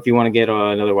 or if you want to get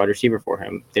another wide receiver for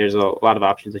him, there's a lot of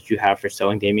options that you have for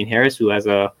selling Damien Harris, who has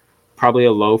probably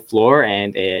a low floor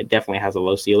and it definitely has a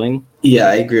low ceiling. Yeah,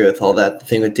 I agree with all that. The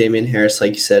thing with Damien Harris,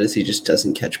 like you said, is he just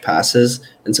doesn't catch passes.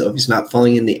 And so if he's not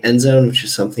falling in the end zone, which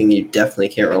is something you definitely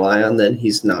can't rely on, then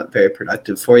he's not very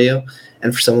productive for you.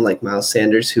 And for someone like Miles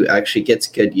Sanders, who actually gets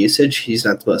good usage, he's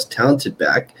not the most talented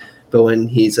back. But when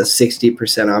he's a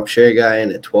 60% op share guy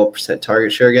and a 12%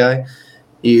 target share guy,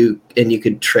 you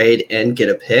could trade and get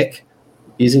a pick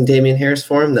using Damien Harris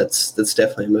for him, that's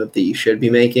definitely a move that you should be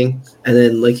making. And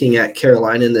then looking at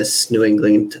Carolina in this New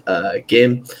England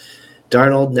game,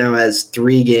 Darnold now has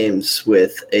 3 games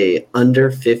with a under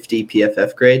 50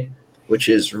 PFF grade, which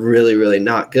is really, really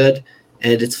not good.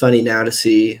 And it's funny now to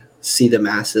see the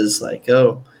masses like,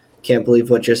 oh, can't believe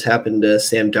what just happened to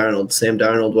Sam Darnold. Sam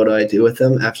Darnold, what do I do with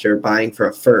him after buying for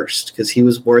a first? Because he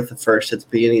was worth a first at the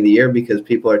beginning of the year because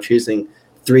people are choosing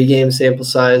 3-game sample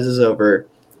sizes over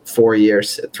 4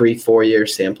 years, 4-year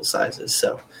sample sizes.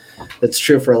 So that's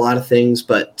true for a lot of things,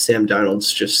 but Sam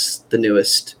Darnold's just the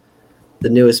newest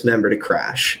member to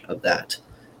crash of that.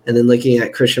 And then looking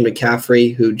at Christian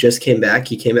McCaffrey, who just came back,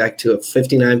 he came back to a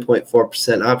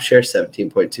 59.4% op share,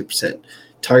 17.2%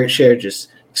 target share, just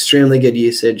extremely good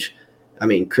usage. I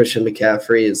mean, Christian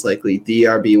McCaffrey is likely the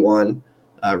RB1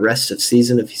 rest of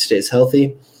season if he stays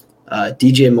healthy.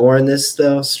 DJ Moore in this,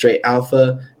 though, straight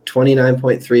alpha,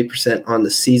 29.3% on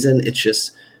the season. It's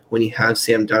just when you have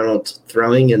Sam Darnold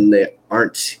throwing and they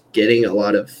aren't getting a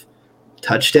lot of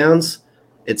touchdowns,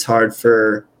 it's hard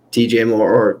for DJ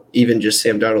Moore, or even just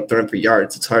Sam Darnold throwing for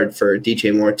yards, it's hard for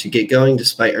DJ Moore to get going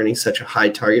despite earning such a high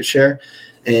target share.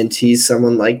 And he's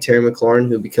someone like Terry McLaurin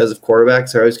who, because of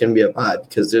quarterbacks, are always going to be a buy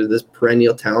because they're this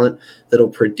perennial talent that'll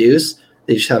produce.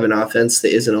 They just have an offense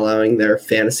that isn't allowing their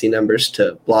fantasy numbers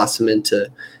to blossom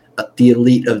into the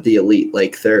elite of the elite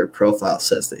like their profile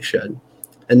says they should.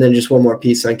 And then just one more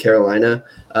piece on Carolina.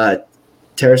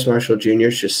 Terrace Marshall Jr.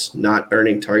 is just not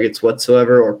earning targets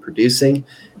whatsoever or producing.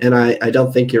 And I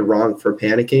don't think you're wrong for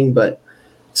panicking, but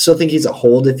still think he's a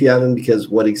hold if you have him, because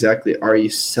what exactly are you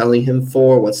selling him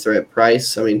for? What's the right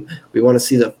price? I mean, we want to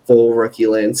see the full rookie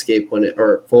landscape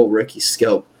or full rookie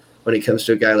scope when it comes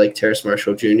to a guy like Terrace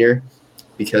Marshall Jr.,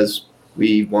 because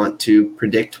we want to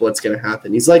predict what's going to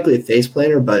happen. He's likely a face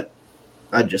planner, but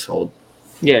I'd just hold.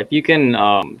 Yeah, if you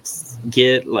can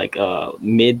get like a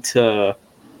mid to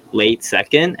late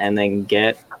second and then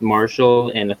get Marshall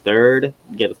in a third,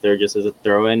 get a third just as a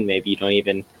throw-in. Maybe you don't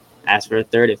even ask for a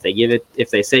third. If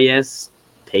they say yes,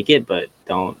 take it, but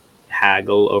don't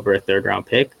haggle over a third-round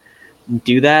pick.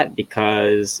 Do that,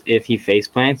 because if he face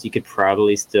plants, you could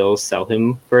probably still sell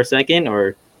him for a second,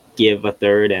 or give a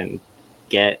third and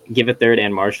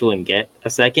Marshall and get a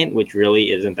second, which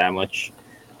really isn't that much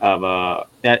of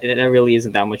that really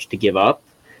isn't that much to give up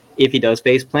if he does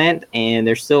face plant. And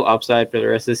there's still upside for the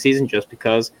rest of the season, just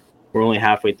because we're only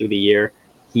halfway through the year.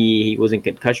 He was in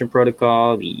concussion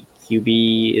protocol. The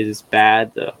QB is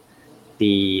bad.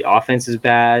 The offense is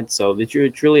bad. So it's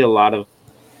really a lot of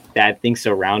bad things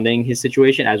surrounding his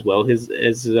situation, as well as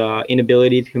his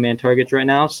inability to command targets right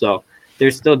now. So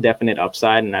there's still definite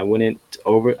upside, and I wouldn't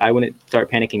start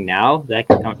panicking now. That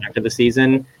could come after the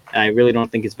season. And I really don't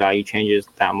think his value changes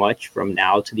that much from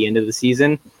now to the end of the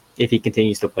season if he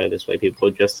continues to play this way.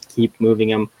 People just keep moving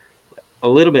him a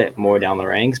little bit more down the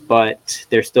ranks, but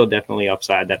there's still definitely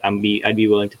upside that I'd be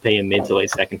willing to pay a mid to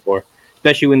late second for,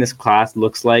 especially when this class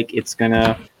looks like it's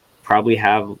gonna probably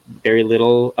have very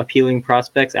little appealing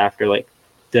prospects after like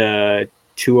the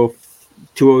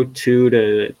 202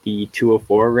 to the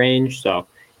 204 range. So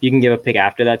you can give a pick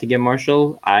after that to get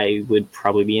Marshall. I would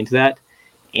probably be into that.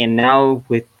 And now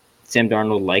with Sam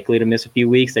Darnold likely to miss a few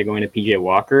weeks, they're going to PJ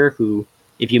Walker, who,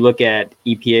 if you look at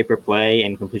EPA per play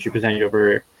and completion percentage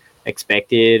over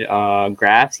expected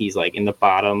graphs, he's like in the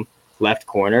bottom left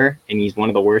corner, and he's one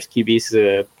of the worst QBs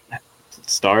to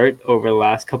start over the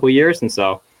last couple of years. And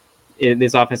so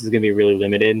this offense is going to be really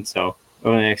limited. So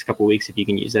over the next couple of weeks, if you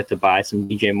can use that to buy some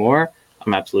DJ Moore,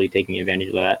 I'm absolutely taking advantage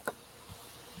of that.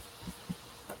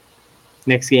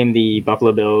 Next game, the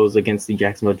Buffalo Bills against the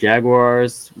Jacksonville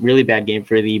Jaguars. Really bad game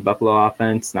for the Buffalo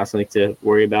offense. Not something to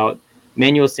worry about.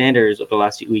 Emmanuel Sanders over the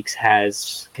last few weeks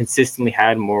has consistently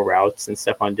had more routes than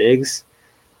Stephon Diggs.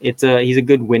 He's a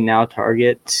good win now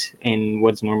target in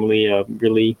what's normally a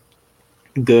really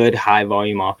good high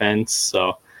volume offense.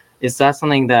 So it's not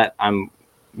something that I'm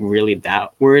really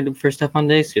that worried for Stephon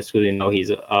Diggs, just because we know he's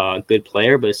a good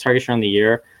player. But his target share on the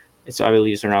year, it's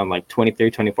obviously around like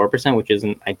 23-24%, which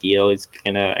isn't ideal.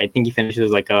 I think he finishes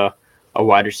like a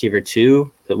wide receiver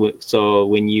 2. So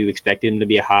when you expect him to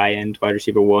be a high end wide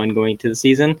receiver 1 going into the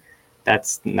season,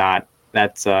 that's not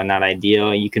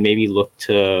ideal. You can maybe look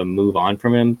to move on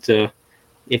from him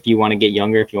if you want to get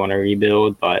younger, if you want to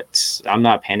rebuild. But I'm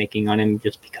not panicking on him,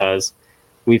 just because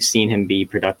we've seen him be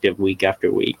productive week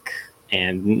after week,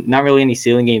 and not really any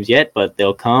ceiling games yet, but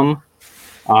they'll come.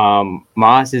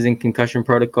 Moss is in concussion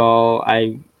protocol,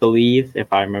 I believe,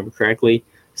 if I remember correctly.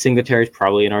 Singletary is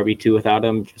probably an RB2 without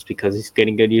him, just because he's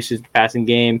getting good usage in the passing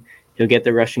game. He'll get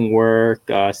the rushing work,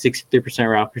 63%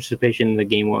 route participation in the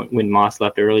game when Moss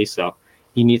left early. So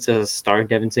he needs to start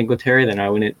Devin Singletary, then I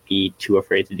wouldn't be too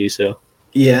afraid to do so.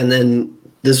 Yeah, and then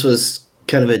this was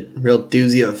kind of a real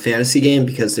doozy of a fantasy game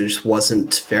because there just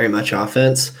wasn't very much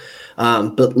offense.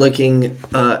 But looking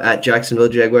at Jacksonville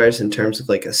Jaguars in terms of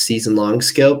like a season-long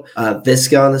scope,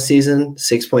 Visca on the season,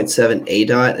 6.7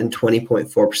 ADOT and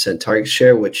 20.4% target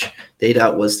share, which the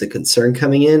ADOT was the concern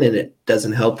coming in, and it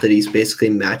doesn't help that he's basically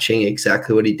matching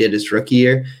exactly what he did his rookie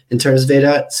year in terms of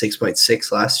ADOT,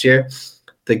 6.6 last year.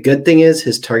 The good thing is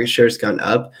his target share has gone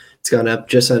up. It's gone up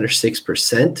just under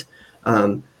 6%.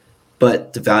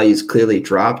 But the value's clearly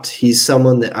dropped. He's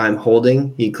someone that I'm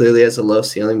holding. He clearly has a low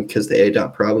ceiling because the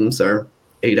ADOT problems are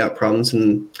ADOT problems,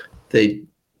 and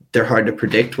they're hard to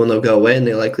predict when they'll go away, and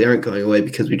they likely aren't going away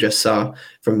because we just saw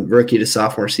from rookie to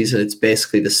sophomore season, it's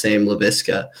basically the same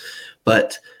Laviska.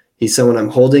 But he's someone I'm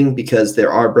holding because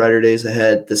there are brighter days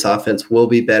ahead. This offense will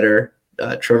be better.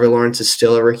 Trevor Lawrence is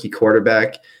still a rookie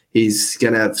quarterback. He's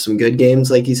going to have some good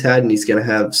games like he's had, and he's going to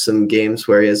have some games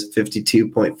where he has a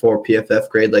 52.4 PFF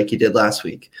grade like he did last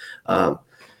week.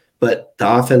 But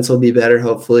the offense will be better,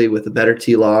 hopefully, with a better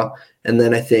T-Law. And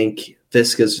then I think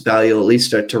Visca's value will at least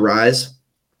start to rise.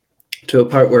 to a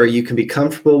part where you can be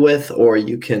comfortable with or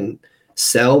you can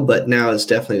sell, but now is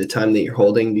definitely the time that you're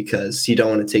holding because you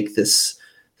don't want to take this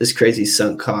crazy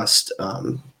sunk cost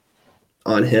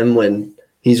on him when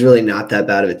he's really not that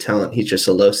bad of a talent. He's just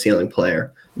a low ceiling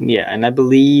player. Yeah, and I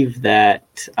believe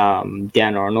that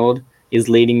Dan Arnold is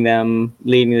leading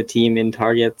the team in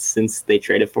targets since they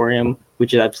traded for him,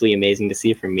 which is absolutely amazing to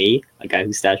see for me, a guy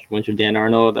who stashed a bunch of Dan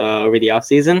Arnold over the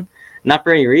offseason. Not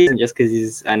for any reason, just because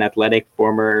he's an athletic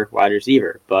former wide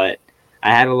receiver. But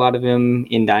I had a lot of him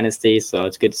in Dynasty, so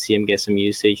it's good to see him get some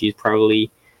usage. He's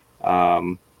probably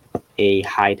a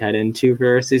high tight end too for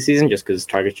the rest of the season, just because his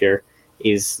target share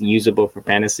is usable for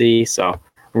fantasy. So I'm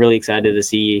really excited to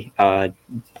see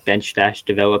bench stash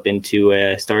develop into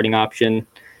a starting option.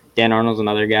 Dan Arnold's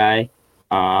another guy.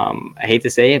 I hate to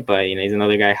say it, but he's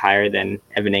another guy higher than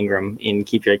Evan Ingram in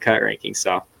keep your cut rankings.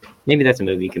 So maybe that's a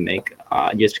move you can make.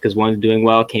 Just because one's doing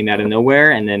well, came out of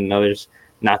nowhere, and then another's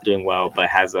not doing well, but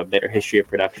has a better history of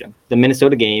production. The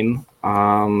Minnesota game,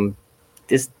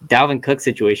 this Dalvin Cook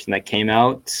situation that came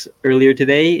out earlier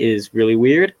today is really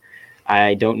weird.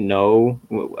 I don't know.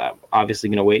 Obviously,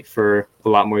 going to wait for a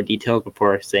lot more details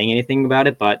before saying anything about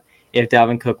it. But if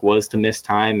Dalvin Cook was to miss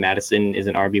time, Madison is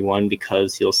an RB1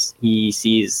 because he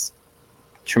sees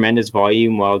tremendous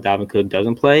volume while Dalvin Cook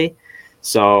doesn't play.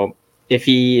 So if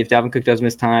Dalvin Cook does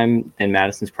miss time, then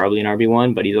Madison's probably an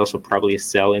RB1, but he's also probably a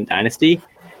sell in Dynasty,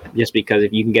 just because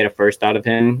if you can get a first out of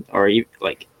him, or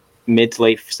like mid to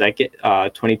late second,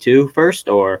 22 first,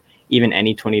 or even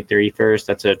any 23 first,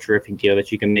 that's a terrific deal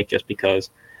that you can make, just because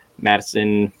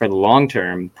Madison for the long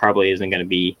term probably isn't going to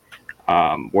be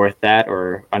worth that,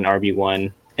 or an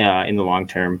RB1 in the long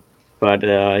term. But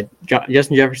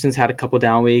Justin Jefferson's had a couple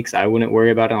down weeks. I wouldn't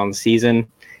worry about it on the season.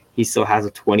 He still has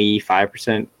a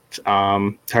 25%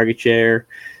 target share,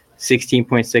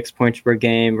 16.6 points per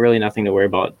game. Really nothing to worry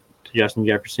about. Justin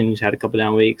Jefferson, who's had a couple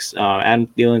down weeks. Adam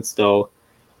Thielen's still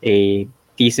a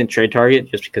decent trade target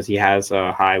just because he has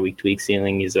a high week-to-week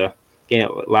ceiling. He's a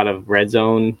lot of red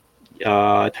zone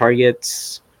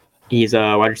targets. He's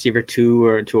a wide receiver 2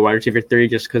 or to a wide receiver 3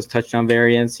 just because touchdown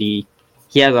variance. He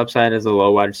has upside as a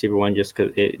low wide receiver 1 just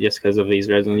because of his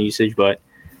red zone usage, but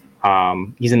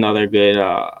he's another good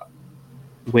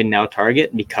win now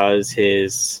target because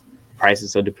his price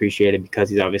is so depreciated because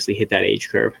he's obviously hit that age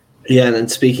curve. Yeah, and then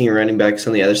speaking of running backs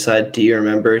on the other side, do you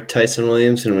remember Tyson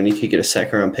Williams and when you could get a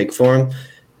second-round pick for him?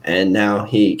 And now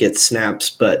he gets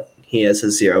snaps, but he had a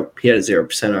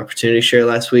 0% opportunity share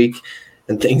last week,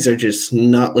 and things are just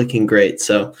not looking great.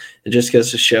 So it just goes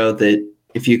to show that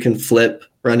if you can flip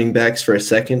running backs for a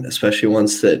second, especially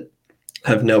ones that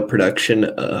have no production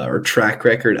or track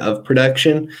record of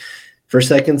production, for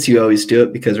seconds, you always do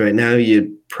it because right now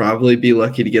you'd probably be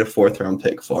lucky to get a 4th-round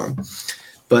pick for him.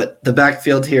 But the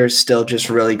backfield here is still just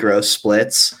really gross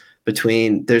splits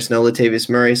between there's no Latavius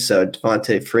Murray, so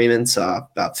Devontae Freeman saw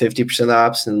about 50% of the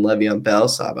ops, and Le'Veon Bell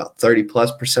saw about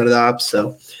 30+% of the ops.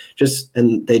 So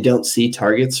and they don't see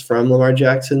targets from Lamar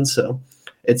Jackson, so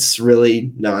it's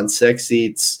really non-sexy.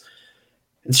 It's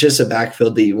just a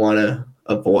backfield that you want to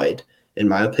avoid, in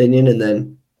my opinion. And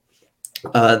then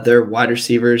their wide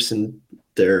receivers and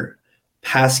their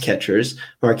pass catchers,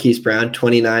 Marquise Brown,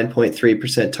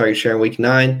 29.3% target share in week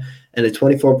 9 and a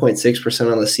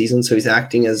 24.6% on the season. So he's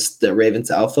acting as the Ravens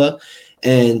alpha.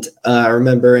 And I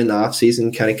remember in the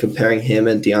offseason kind of comparing him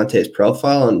and Deontay's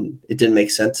profile, and it didn't make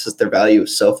sense as their value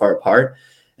was so far apart.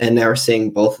 And now we're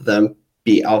seeing both of them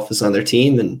be alphas on their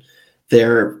team, and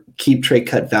their keep trade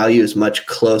cut value is much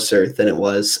closer than it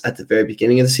was at the very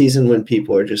beginning of the season when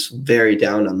people were just very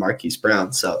down on Marquise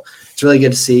Brown. So it's really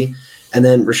good to see. And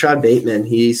then Rashad Bateman,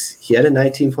 he had a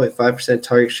 19.5%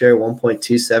 target share,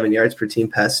 1.27 yards per team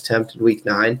pass attempt in week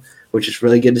 9, which is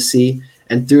really good to see.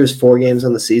 And through his 4 games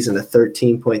on the season, a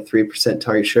 13.3%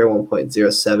 target share,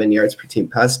 1.07 yards per team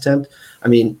pass attempt. I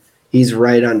mean, he's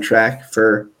right on track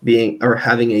for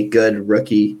having a good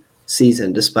rookie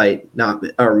season despite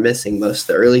missing most of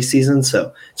the early season.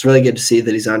 So it's really good to see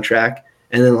that he's on track.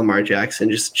 And then Lamar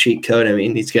Jackson, just a cheat code. I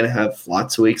mean, he's going to have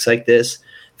lots of weeks like this.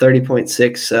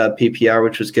 30.6 PPR,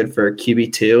 which was good for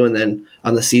QB2, and then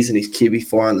on the season he's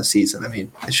QB4 on the season. I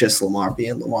mean, it's just Lamar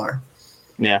being Lamar.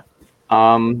 Yeah.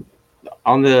 Since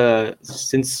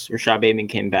Rashad Bateman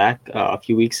came back a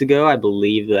few weeks ago, I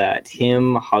believe that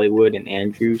him, Hollywood, and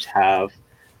Andrews have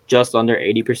just under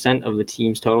 80% of the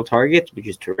team's total targets, which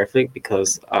is terrific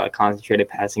because concentrated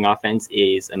passing offense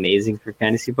is amazing for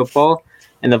fantasy football.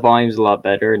 And the volume's a lot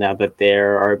better now that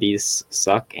their RBs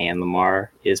suck and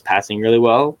Lamar is passing really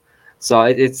well. So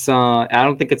it's I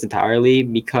don't think it's entirely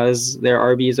because their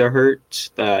RBs are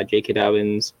hurt, J.K.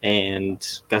 Dobbins and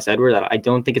Gus Edwards. I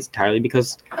don't think it's entirely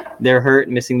because they're hurt,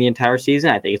 missing the entire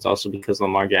season. I think it's also because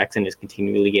Lamar Jackson is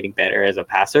continually getting better as a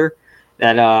passer.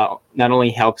 That not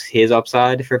only helps his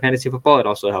upside for fantasy football, it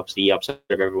also helps the upside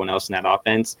of everyone else in that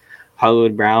offense.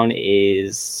 Hollywood Brown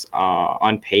is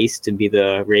on pace to be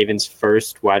the Ravens'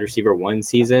 first wide receiver 1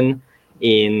 season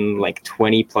in like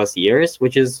 20 plus years,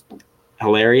 which is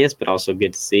hilarious, but also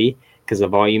good to see because the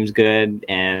volume's good,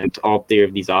 and all three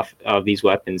of these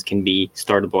weapons can be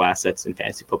startable assets in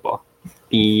fantasy football.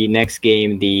 The next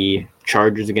game, the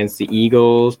Chargers against the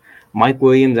Eagles. Mike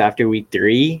Williams, after week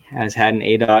 3, has had an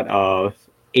ADOT of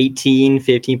 18,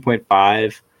 15.5,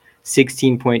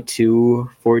 16.2,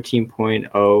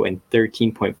 14.0, and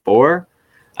 13.4.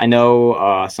 I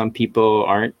know some people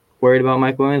aren't worried about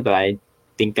Mike Williams, but I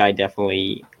think I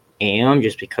definitely am,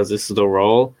 just because this is the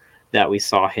role that we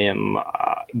saw him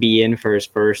be in for his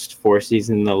first 4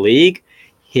 seasons in the league.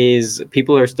 His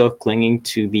people are still clinging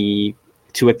to a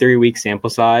 3-week sample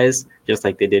size, just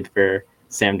like they did for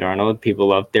Sam Darnold. People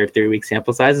love their 3-week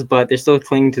sample sizes, but they're still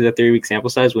clinging to the 3-week sample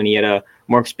size when he had a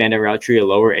more expanded route tree, a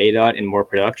lower ADOT, and more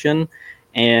production.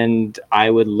 And I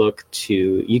would look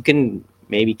to, you can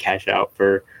maybe cash out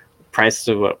for prices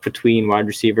of between wide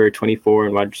receiver 24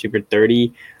 and wide receiver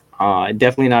 30.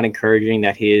 Definitely not encouraging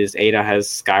that his ADOT has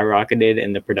skyrocketed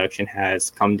and the production has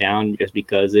come down, just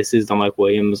because this is the Mike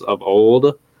Williams of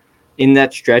old. In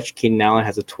that stretch, Keenan Allen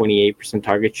has a 28%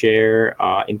 target share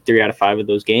in 3 out of 5 of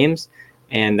those games.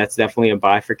 And that's definitely a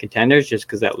buy for contenders, just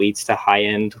because that leads to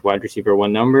high-end wide receiver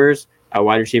 1 numbers.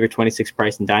 Wide receiver 26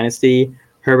 price in Dynasty.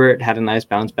 Herbert had a nice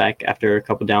bounce back after a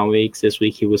couple down weeks. This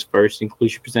week he was first in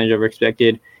completion percentage over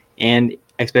expected and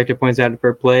expected points added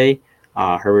per play.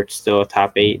 Herbert's still a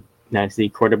top 8 Dynasty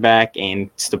quarterback and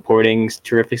supporting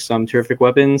some terrific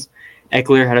weapons.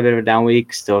 Eckler had a bit of a down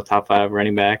week, still top 5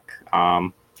 running back.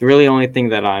 The really only thing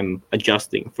that I'm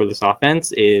adjusting for this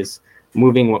offense is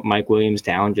moving Mike Williams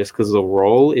down, just because the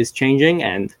role is changing.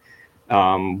 And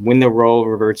when the role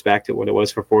reverts back to what it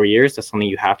was for 4 years, that's something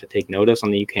you have to take notice,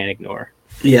 something you can't ignore.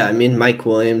 Yeah, I mean, Mike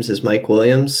Williams is Mike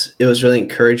Williams. It was really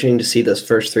encouraging to see those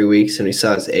first 3 weeks, and we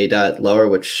saw his ADOT lower,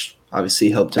 which obviously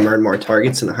helped him earn more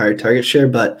targets and a higher target share.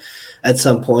 But at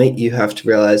some point, you have to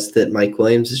realize that Mike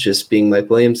Williams is just being Mike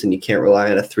Williams, and you can't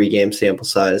rely on a 3-game sample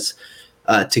size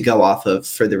to go off of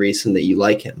for the reason that you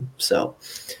like him. So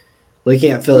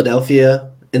looking at Philadelphia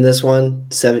in this one,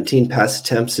 17 pass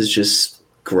attempts is just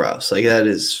gross. Like, that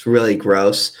is really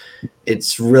gross.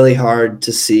 It's really hard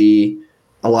to see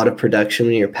a lot of production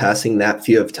when you're passing that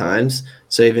few of times.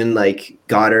 So even like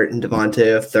Goddard and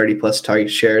Devontae have 30-plus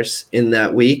target shares in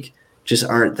that week just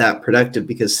aren't that productive,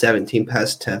 because 17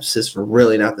 pass attempts is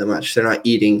really not that much. They're not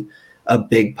eating a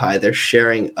big pie. They're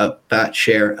sharing a fat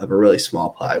share of a really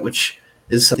small pie, which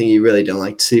is something you really don't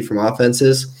like to see from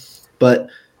offenses. But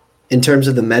in terms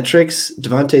of the metrics,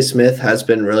 Devontae Smith has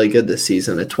been really good this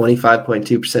season. A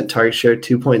 25.2% target share,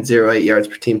 2.08 yards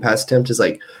per team pass attempt is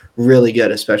like really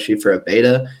good, especially for a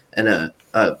beta and a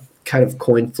kind of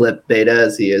coin flip beta,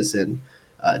 as he is in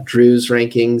Drew's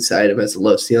rankings. I had him as a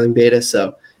low ceiling beta.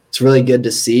 So it's really good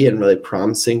to see and really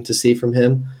promising to see from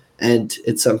him. And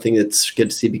it's something that's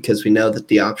good to see because we know that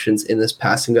the options in this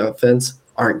passing offense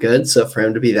aren't good. So for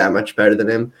him to be that much better than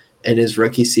him in his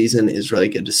rookie season is really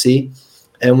good to see.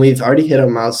 And we've already hit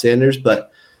on Miles Sanders,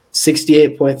 but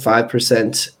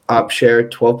 68.5% op share,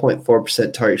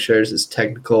 12.4% target shares is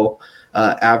technical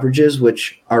averages,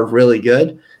 which are really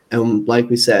good. And like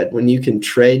we said, when you can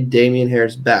trade Damian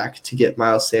Harris back to get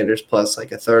Miles Sanders plus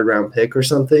like a 3rd-round pick or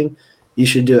something, you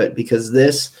should do it, because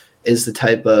this is the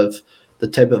type of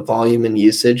volume and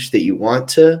usage that you want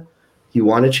to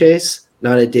chase,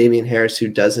 not a Damian Harris who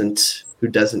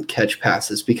doesn't catch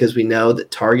passes, because we know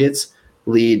that targets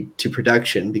lead to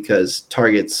production, because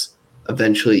targets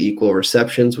eventually equal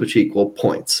receptions, which equal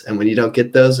points. And when you don't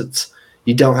get those,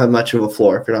 you don't have much of a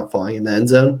floor if you're not falling in the end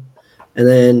zone. And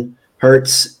then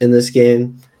Hurts in this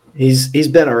game, he's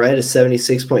been all right. A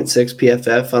 76.6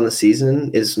 PFF on the season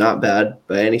is not bad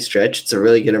by any stretch. It's a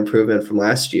really good improvement from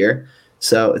last year.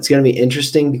 So it's going to be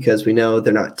interesting, because we know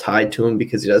they're not tied to him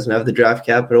because he doesn't have the draft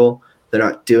capital. They're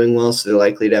not doing well, so they're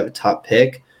likely to have a top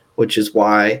pick, which is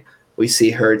why we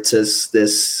see Hurts as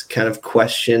this kind of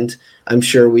questioned. I'm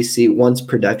sure we see once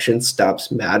production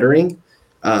stops mattering,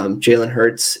 Jalen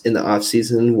Hurts in the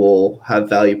offseason will have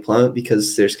value plummet,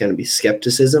 because there's going to be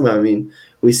skepticism. I mean,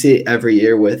 we see it every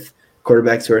year with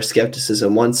quarterbacks who are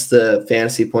skepticism. Once the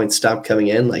fantasy points stop coming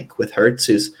in, like with Hurts,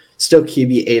 who's still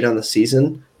QB8 on the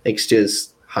season, thanks to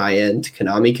his high-end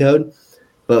Konami code.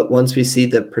 But once we see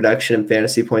the production and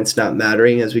fantasy points not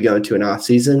mattering as we go into an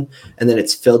offseason, and then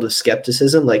it's filled with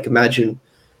skepticism, like imagine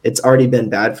it's already been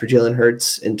bad for Jalen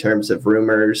Hurts in terms of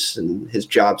rumors and his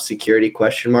job security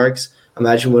question marks.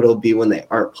 Imagine what it'll be when they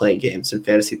aren't playing games and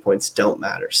fantasy points don't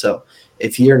matter. So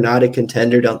if you're not a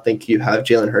contender, don't think you have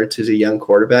Jalen Hurts who's a young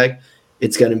quarterback,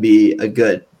 it's going to be a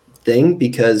good thing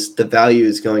because the value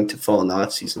is going to fall in the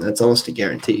offseason. That's almost a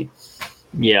guarantee.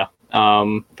 Yeah.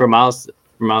 For Miles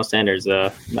Sanders,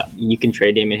 you can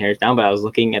trade Damien Harris down, but I was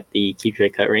looking at the keep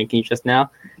trade cut ranking just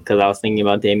now because I was thinking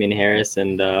about Damien Harris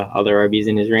and other RBs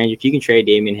in his range. If you can trade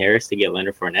Damien Harris to get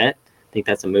Leonard Fournette, I think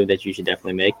that's a move that you should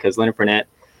definitely make because Leonard Fournette,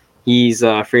 he's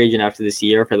a free agent after this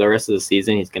year. For the rest of the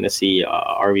season, he's going to see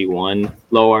RB1,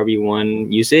 low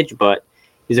RB1 usage, but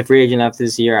he's a free agent after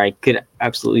this year. I could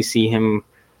absolutely see him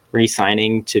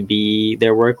re-signing to be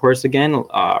their workhorse again.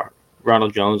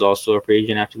 Ronald Jones also a free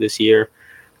agent after this year.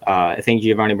 I think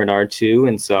Giovanni Bernard too.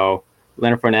 And so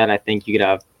Leonard Fournette, I think you could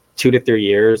have 2 to 3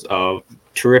 years of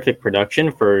terrific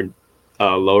production for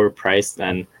a lower price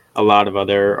than a lot of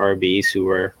other RBs who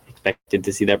were expected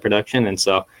to see that production. And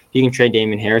so you can trade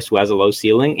Damien Harris, who has a low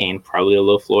ceiling and probably a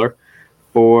low floor,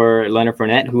 for Leonard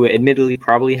Fournette, who admittedly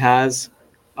probably has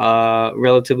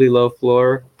relatively low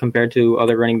floor compared to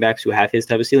other running backs who have his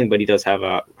type of ceiling, but he does have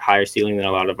a higher ceiling than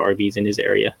a lot of RBs in his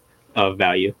area of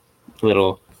value.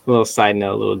 Little side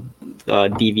note,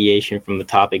 little deviation from the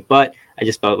topic, but I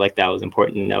just felt like that was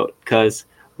important to note because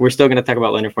we're still going to talk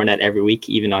about Leonard Fournette every week,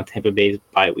 even on Tampa Bay's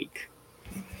bye week.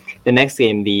 The next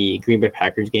game, the Green Bay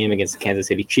Packers game against the Kansas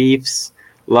City Chiefs.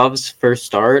 Love's first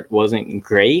start wasn't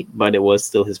great, but it was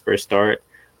still his first start.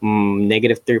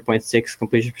 Negative 3.6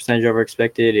 completion percentage over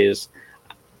expected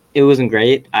it wasn't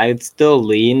great. I'd still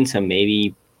lean to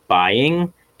maybe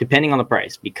buying, depending on the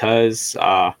price, because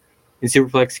in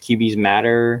Superflex, QBs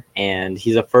matter, and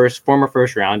he's a former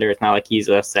first rounder. It's not like he's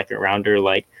a second rounder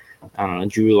like, I don't know,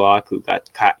 Drew Lock, who got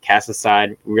cast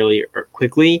aside really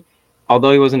quickly.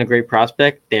 Although he wasn't a great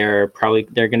prospect, they're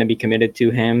going to be committed to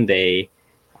him. They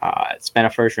spent a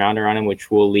first rounder on him,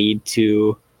 which will lead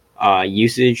to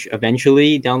usage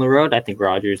eventually down the road. I think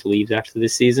Rodgers leaves after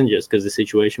this season just because the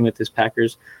situation with his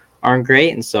Packers aren't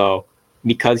great. And so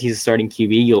because he's a starting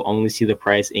QB, you'll only see the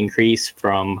price increase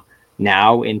from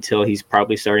now until he's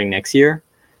probably starting next year.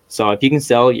 So if you can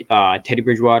sell Teddy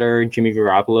Bridgewater, Jimmy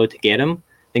Garoppolo to get him,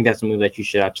 I think that's a move that you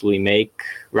should absolutely make.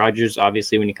 Rodgers,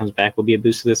 obviously, when he comes back, will be a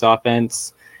boost to this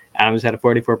offense. Adams had a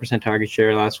 44% target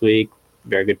share last week.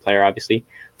 Very good player, obviously.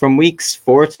 From weeks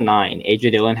 4 to 9, A.J.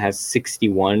 Dillon has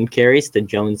 61 carries to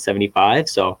Jones 75.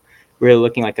 So we're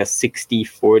looking like a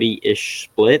 60-40-ish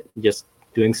split, just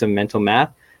doing some mental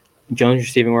math. Jones'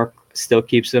 receiving work still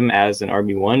keeps him as an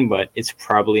RB1, but it's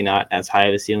probably not as high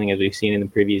of a ceiling as we've seen in the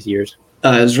previous years.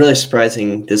 It was really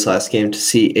surprising this last game to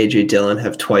see A.J. Dillon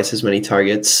have twice as many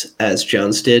targets as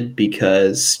Jones did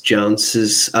because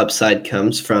Jones's upside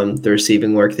comes from the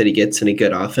receiving work that he gets in a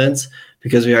good offense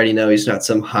because we already know he's not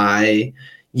some high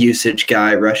usage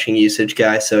guy, rushing usage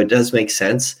guy. So it does make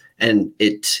sense. And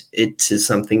it is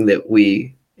something that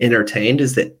we entertained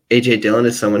is that A.J. Dillon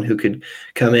is someone who could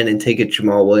come in and take a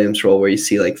Jamal Williams role where you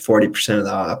see like 40% of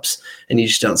the ops and you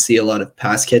just don't see a lot of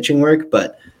pass catching work.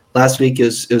 But last week it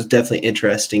was definitely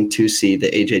interesting to see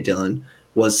that A.J. Dillon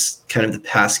was kind of the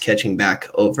pass catching back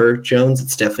over Jones.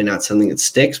 It's definitely not something that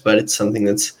sticks, but it's something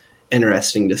that's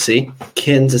interesting to see.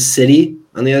 Kansas City,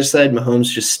 on the other side, Mahomes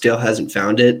just still hasn't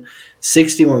found it.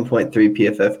 61.3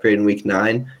 PFF grade in week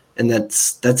 9, and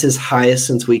that's his highest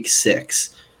since week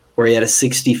 6, where he had a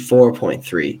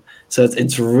 64.3. So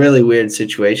it's a really weird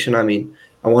situation. I mean,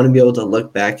 I want to be able to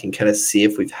look back and kind of see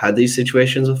if we've had these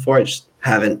situations before. I just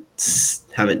haven't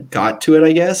got to it,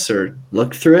 I guess, or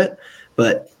looked through it.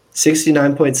 But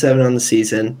 69.7 on the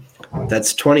season.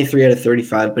 That's 23 out of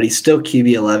 35, but he's still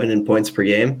QB 11 in points per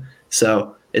game.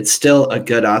 So it's still a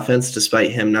good offense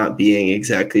despite him not being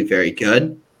exactly very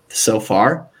good so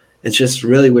far. It's just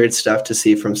really weird stuff to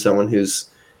see from someone who's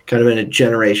kind of been a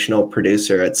generational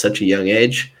producer at such a young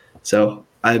age. So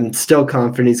I'm still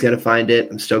confident he's going to find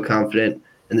it. I'm still confident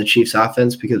in the Chiefs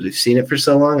offense because we've seen it for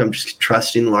so long. I'm just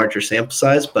trusting the larger sample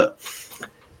size. But,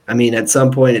 I mean, at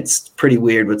some point it's pretty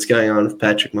weird what's going on with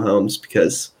Patrick Mahomes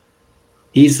because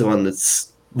he's the one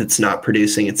that's not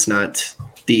producing. It's not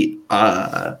the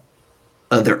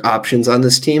other options on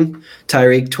this team.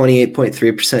 Tyreek,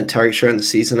 28.3% target share on the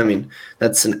season. I mean,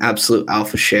 that's an absolute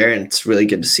alpha share, and it's really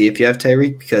good to see if you have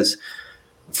Tyreek because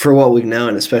for what we've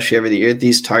known, especially over the year,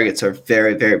 these targets are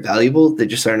very, very valuable. They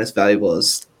just aren't as valuable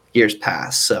as years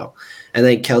past. So I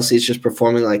think Kelsey's just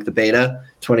performing like the beta,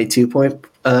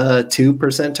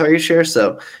 22.2% target share.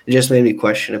 So it just made me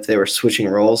question if they were switching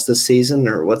roles this season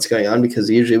or what's going on because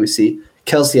usually we see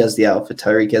Kelsey as the alpha,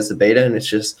 Tyreek as the beta, and it's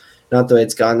just not the way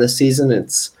it's gone this season.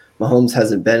 It's Mahomes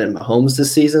hasn't been in Mahomes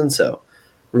this season, so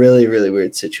really, really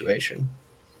weird situation.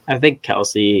 I think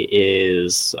Kelsey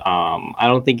is, I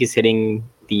don't think he's hitting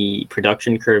the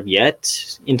production curve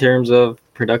yet in terms of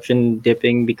production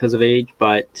dipping because of age,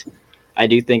 but I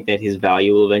do think that his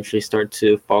value will eventually start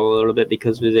to fall a little bit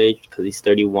because of his age, because he's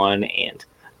 31 and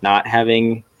not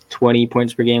having 20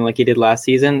 points per game like he did last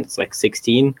season. It's like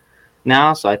 16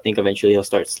 now, so I think eventually he'll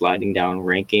start sliding down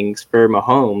rankings. For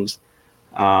Mahomes,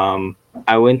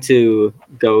 I went to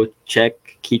go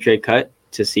check Key Trade Cut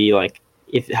to see like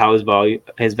if how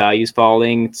his value's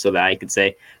falling, so that I could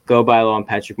say go buy low on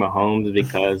Patrick Mahomes,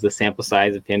 because the sample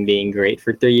size of him being great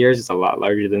for 3 years is a lot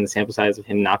larger than the sample size of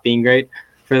him not being great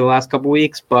for the last couple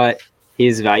weeks. But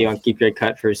his value on Keep Your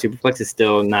Cut for Superflex is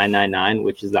still 999,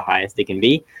 which is the highest it can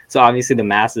be. So obviously the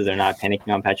masses are not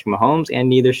panicking on Patrick Mahomes, and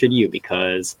neither should you,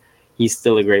 because he's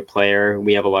still a great player.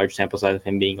 We have a large sample size of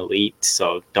him being elite,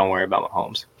 so don't worry about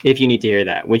Mahomes if you need to hear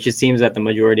that, which it seems that the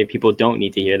majority of people don't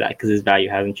need to hear that because his value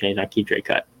hasn't changed on Keep Trade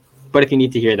Cut. But if you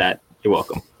need to hear that, you're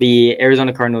welcome. The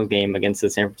Arizona Cardinals game against the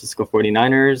San Francisco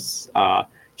 49ers,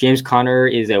 James Conner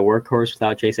is a workhorse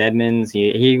without Chase Edmonds.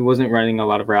 He wasn't running a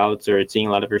lot of routes or seeing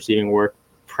a lot of receiving work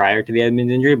prior to the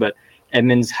Edmonds injury, but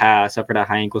Edmonds has suffered a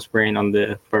high ankle sprain on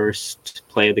the first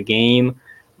play of the game.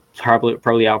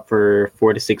 Probably out for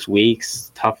 4 to 6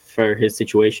 weeks. Tough for his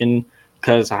situation,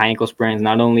 because high ankle sprains,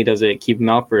 not only does it keep him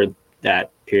out for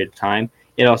that period of time,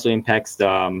 it also impacts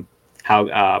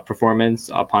how performance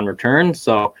upon return.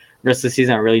 So the rest of the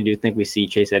season, I really do think we see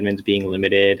Chase Edmonds being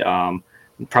limited.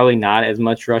 Probably not as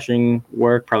much rushing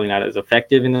work, probably not as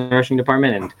effective in the rushing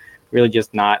department, and really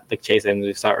just not the Chase Edmonds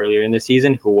we saw earlier in the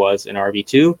season, who was an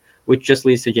RB2, which just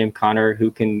leads to James Conner,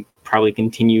 who can probably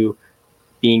continue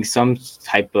being some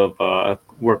type of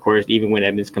workhorse even when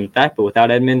Edmonds comes back. But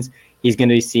without Edmonds, he's going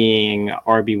to be seeing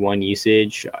RB1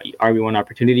 usage, RB1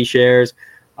 opportunity shares,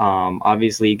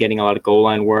 obviously getting a lot of goal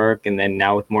line work, and then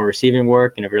now with more receiving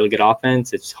work and a really good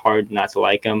offense, it's hard not to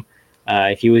like him.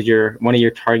 If he was one of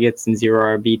your targets in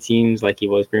zero RB teams like he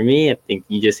was for me, I think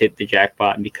you just hit the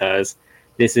jackpot, because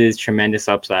this is tremendous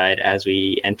upside as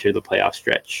we enter the playoff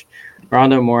stretch.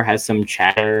 Rondale Moore has some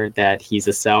chatter that he's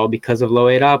a sell because of low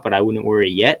ADOT, but I wouldn't worry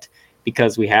yet,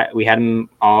 because we had him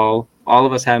all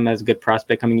of us had him as a good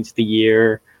prospect coming into the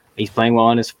year. He's playing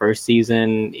well in his first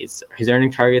season. He's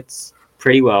earning targets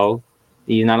pretty well.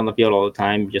 He's not on the field all the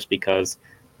time just because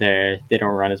they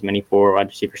don't run as many 4 wide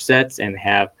receiver sets, and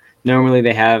normally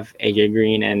they have AJ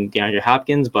Green and DeAndre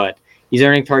Hopkins, but he's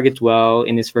earning targets well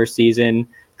in his first season.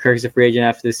 Kirk's a free agent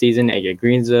after the season. AJ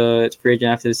Green's a free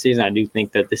agent after the season. I do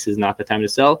think that this is not the time to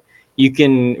sell. You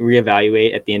can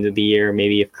reevaluate at the end of the year,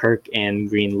 maybe if Kirk and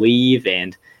Green leave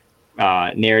and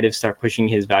narratives start pushing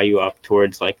his value up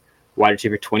towards like wide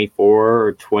receiver 24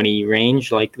 or 20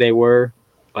 range, like they were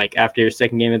like after your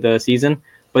second game of the season.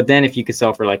 But then if you could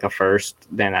sell for like a first,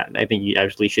 then I think you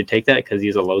actually should take that, because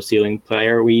he's a low ceiling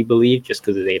player, we believe, just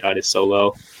because his ADOT is so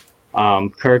low.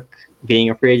 Kirk being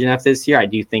a free agent after this year, I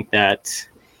do think that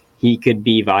he could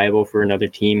be viable for another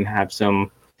team, have some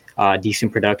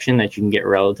decent production that you can get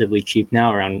relatively cheap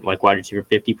now around like wide receiver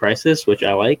 50 prices, which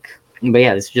I like. But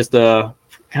yeah, it's just a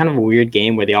kind of a weird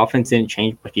game where the offense didn't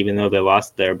change much, even though they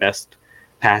lost their best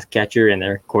pass catcher and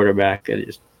their quarterback. I'm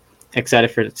just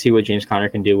excited to see what James Conner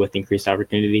can do with increased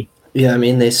opportunity. Yeah, I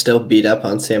mean, they still beat up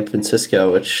on San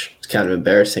Francisco, which is kind of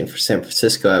embarrassing for San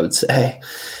Francisco, I would say.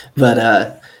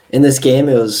 But in this game,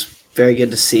 it was very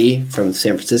good to see from the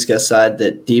San Francisco side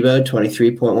that Debo,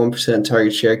 23.1%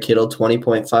 target share, Kittle,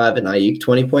 20.5%, and Ayuk,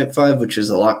 20.5%, which is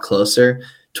a lot closer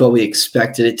to what we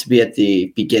expected it to be at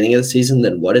the beginning of the season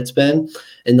than what it's been.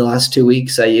 In the last 2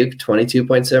 weeks, Ayuk,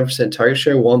 22.7% target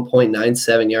share,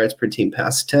 1.97 yards per team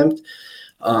pass attempt.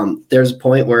 There's a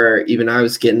point where even I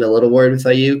was getting a little worried with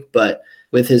Ayuk, but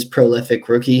with his prolific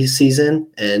rookie season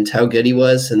and how good he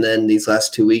was, and then these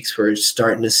last 2 weeks we're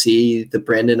starting to see the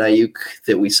Brandon Ayuk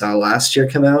that we saw last year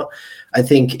come out. I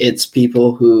think it's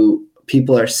people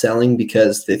are selling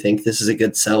because they think this is a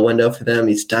good sell window for them.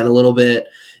 He's done a little bit.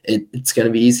 It's going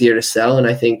to be easier to sell, and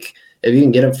I think if you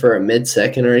can get him for a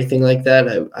mid-second or anything like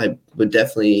that, I would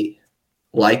definitely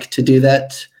like to do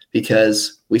that,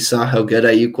 because we saw how good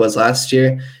Ayuk was last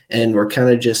year, and we're kind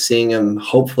of just seeing him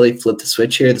hopefully flip the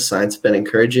switch here. The signs have been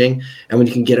encouraging, and when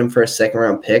you can get him for a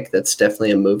second-round pick, that's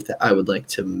definitely a move that I would like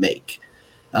to make.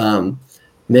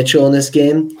 Mitchell in this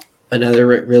game, another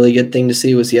really good thing to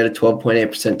see was he had a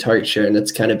 12.8% target share, and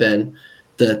that's kind of been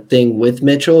the thing with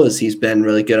Mitchell is he's been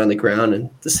really good on the ground, and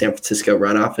the San Francisco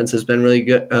run offense has been really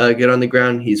good on the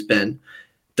ground. He's been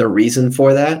the reason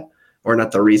for that. or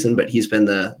not the reason, but he's been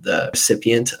the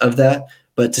recipient of that.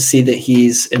 But to see that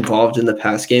he's involved in the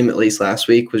pass game, at least last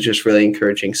week, was just really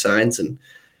encouraging signs and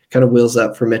kind of wheels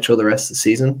up for Mitchell the rest of the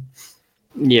season.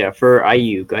 Yeah, for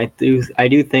Ayuk, I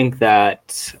do think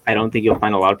that I don't think you'll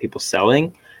find a lot of people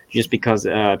selling, just because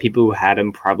people who had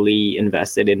him probably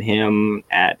invested in him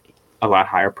at a lot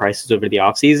higher prices over the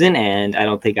offseason, and I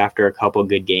don't think after a couple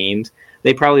good games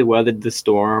they probably weathered the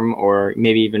storm, or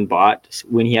maybe even bought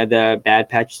when he had the bad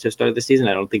patch to start the season.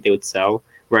 I don't think they would sell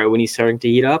right when he's starting to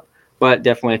heat up, but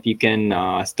definitely if you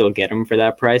can still get him for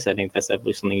that price, I think that's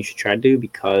definitely something you should try to do,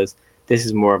 because this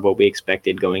is more of what we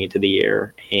expected going into the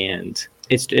year, and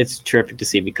it's terrific to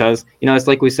see, because it's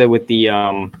like we said with the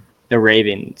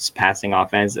Ravens passing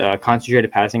offense.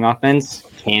 Concentrated passing offense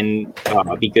can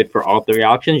be good for all three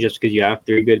options. Just because you have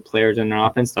three good players in an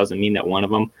offense doesn't mean that one of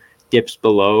them dips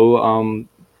below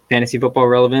fantasy football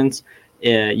relevance.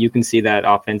 You can see that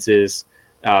offenses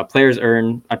players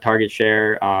earn a target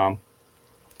share.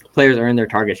 Players earn their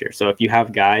target share. So if you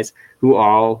have guys who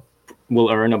all will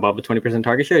earn above a 20%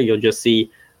 target share, you'll just see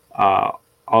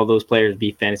all those players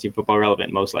be fantasy football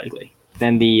relevant, most likely.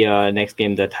 Then the next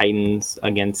game, the Titans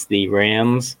against the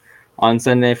Rams on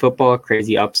Sunday Night Football.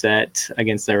 Crazy upset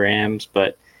against the Rams.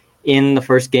 But in the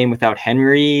first game without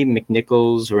Henry,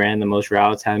 McNichols ran the most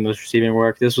routes, had the most receiving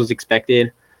work. This was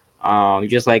expected,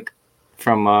 just like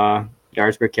from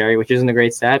yards per carry, which isn't a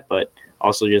great stat, but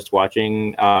also just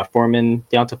watching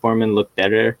Deonta Foreman look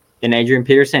better than Adrian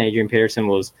Peterson. Adrian Peterson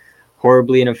was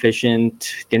horribly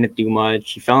inefficient, didn't do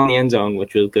much. He fell in the end zone,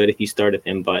 which was good if you started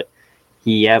him, but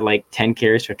he had like 10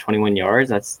 carries for 21 yards.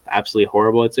 That's absolutely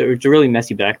horrible. It's a really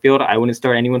messy backfield. I wouldn't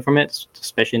start anyone from it,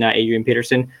 especially not Adrian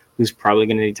Peterson, who's probably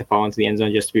going to need to fall into the end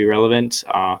zone just to be relevant.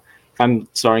 If I'm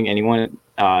starting anyone,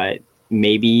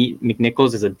 maybe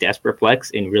McNichols is a desperate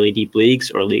flex in really deep leagues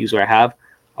or leagues where I have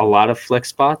a lot of flex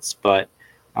spots. But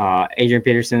Adrian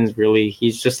Peterson's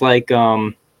he's just like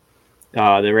the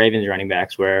Ravens running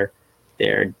backs, where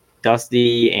they're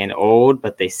dusty and old,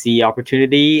 but they see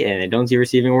opportunity and they don't see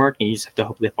receiving work, and you just have to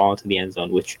hope they fall into the end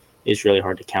zone, which is really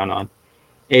hard to count on.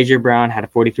 AJ Brown had a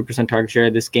 43% target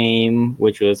share this game,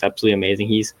 which was absolutely amazing.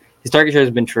 His target share has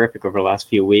been terrific over the last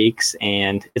few weeks,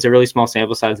 and it's a really small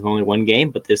sample size of only one game,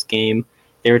 but this game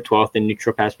they were 12th in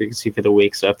neutral pass frequency for the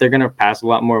week. So if they're going to pass a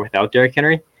lot more without Derrick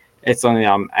Henry, it's something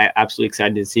I'm absolutely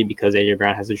excited to see, because AJ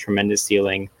Brown has a tremendous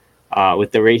ceiling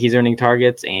with the rate he's earning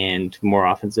targets and more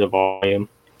offensive volume.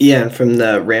 Yeah, from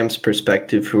the Rams'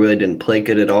 perspective, who really didn't play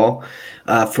good at all.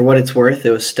 For what it's worth,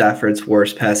 it was Stafford's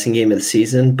worst passing game of the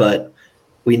season, but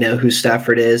we know who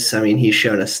Stafford is. I mean, he's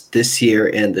shown us this year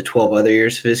and the 12 other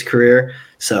years of his career.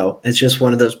 So it's just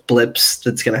one of those blips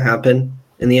that's going to happen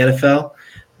in the NFL,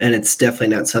 and it's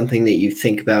definitely not something that you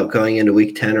think about going into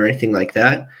Week 10 or anything like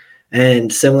that.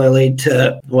 And similarly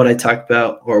to what I talk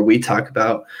about, or we talk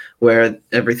about, where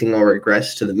everything will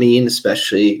regress to the mean,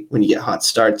 especially when you get hot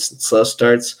starts and slow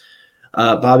starts.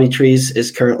 Bobby Trees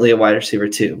is currently a wide receiver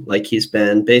too, like he's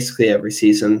been basically every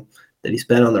season that he's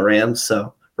been on the Rams.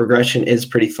 So regression is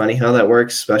pretty funny how that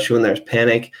works, especially when there's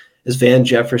panic. Is Van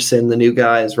Jefferson the new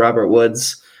guy? Is Robert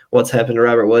Woods? What's happened to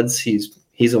Robert Woods?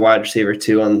 He's a wide receiver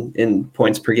too in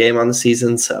points per game on the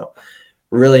season. So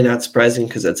really not surprising,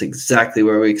 because that's exactly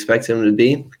where we expect him to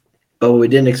be. But what we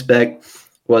didn't expect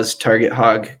was Target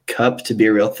Hog Cup to be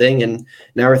a real thing. And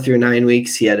now we're through 9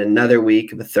 weeks. He had another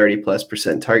week of a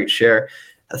 30+% target share.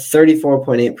 A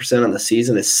 34.8% on the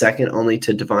season is second only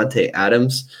to Devontae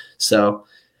Adams. So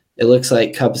it looks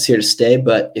like Cup is here to stay.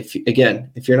 But if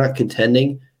you're not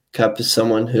contending, Cup is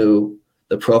someone who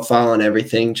the profile and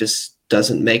everything just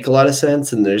doesn't make a lot of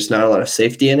sense, and there's not a lot of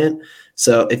safety in it.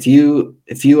 So if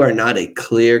you are not a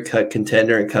clear-cut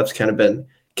contender and Cup's kind of been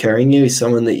carrying you, he's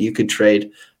someone that you could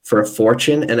trade for a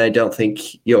fortune, and I don't think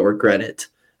you'll regret it.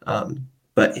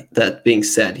 But that being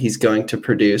said, he's going to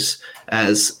produce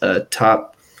as a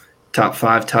top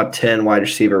 5, top 10 wide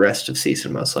receiver rest of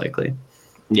season, most likely.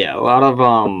 Yeah, a lot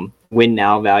of win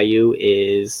now value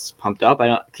is pumped up.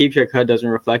 Keep trade cut doesn't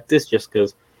reflect this, just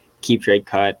because keep trade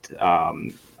cut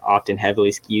often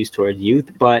heavily skews towards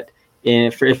youth. But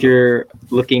if you're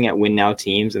looking at win now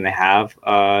teams and they have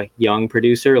a young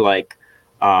producer like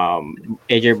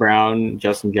AJ Brown,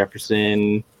 Justin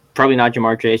Jefferson, probably not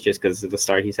Jamar Chase just because of the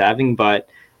start he's having, but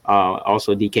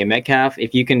also DK Metcalf.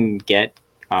 If you can get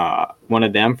one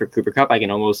of them for Cooper Kupp, I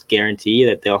can almost guarantee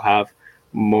that they'll have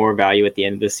more value at the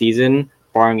end of the season,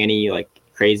 barring any like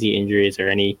crazy injuries or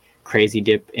any crazy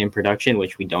dip in production,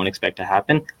 which we don't expect to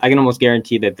happen. I can almost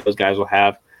guarantee that those guys will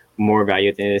have more value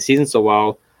at the end of the season. So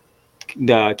while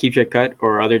the keep trade cut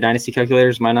or other dynasty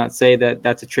calculators might not say that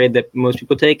that's a trade that most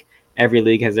people take, every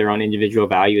league has their own individual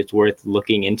value. It's worth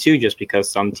looking into just because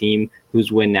some team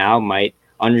who's win now might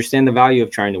understand the value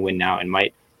of trying to win now and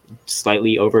might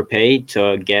slightly overpay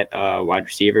to get a wide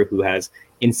receiver who has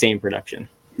insane production.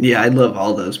 Yeah, I'd love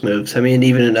all those moves. I mean,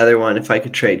 even another one, if I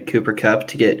could trade Cooper Kupp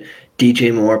to get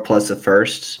DJ Moore plus a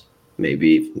first,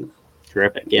 maybe.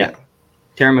 Terrific, yeah.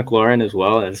 Terry McLaurin as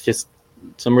well. It's just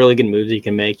some really good moves you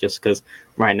can make just because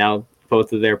right now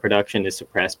both of their production is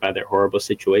suppressed by their horrible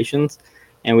situations.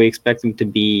 And we expect them to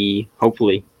be,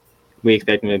 hopefully, we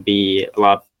expect them to be a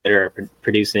lot better at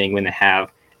producing when they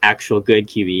have actual good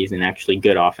QBs and actually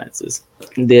good offenses.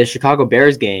 The Chicago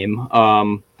Bears game,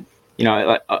 a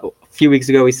few weeks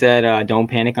ago we said don't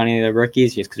panic on any of the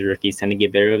rookies just because rookies tend to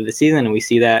get better over the season, and we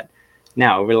see that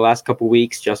now over the last couple of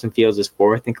weeks. Justin Fields is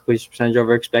 4th in completion percentage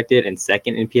over expected and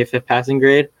 2nd in PFF passing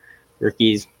grade.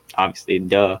 Rookies, obviously,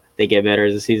 they get better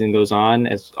as the season goes on.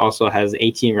 As also has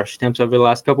 18 rush attempts over the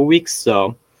last couple of weeks.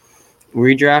 So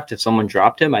redraft, if someone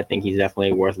dropped him, I think he's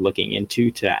definitely worth looking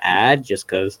into to add just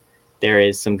because there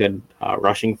is some good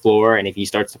rushing floor. And if he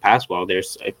starts to pass well,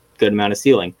 there's a good amount of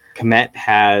ceiling. Kmet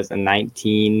has a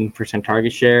 19%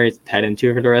 target share. He's tight end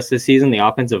 2 for the rest of the season. The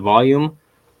offensive volume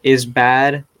is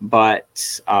bad, but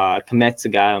Kmet's a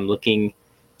guy I'm looking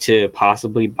to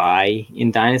possibly buy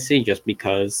in Dynasty just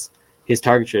because his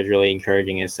target share is really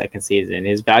encouraging in his second season.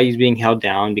 His value is being held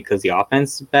down because the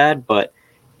offense is bad, but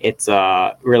it's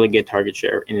a really good target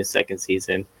share in his second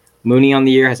season. Mooney on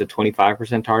the year has a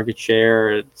 25% target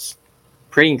share. It's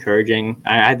pretty encouraging.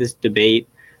 I had this debate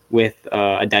with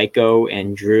Adiko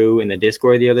and Drew in the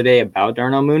Discord the other day about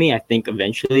Darnell Mooney. I think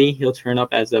eventually he'll turn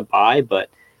up as a buy, but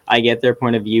I get their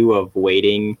point of view of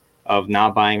waiting, of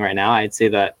not buying right now. I'd say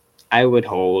that I would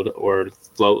hold or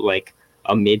float like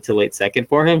a mid to late second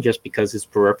for him just because his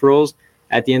peripherals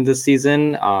at the end of the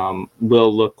season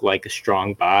will look like a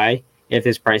strong buy if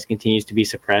his price continues to be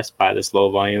suppressed by this low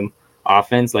volume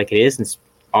offense like it is. And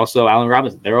also Allen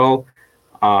Robinson, they're all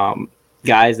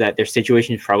guys that their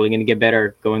situation is probably going to get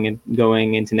better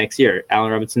going into next year.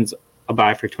 Allen Robinson's a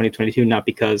buy for 2022, not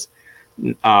because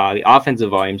the offensive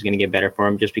volume is going to get better for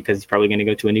him, just because he's probably going to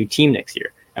go to a new team next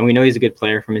year. And we know he's a good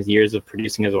player from his years of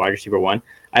producing as a wide receiver 1.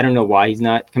 I don't know why he's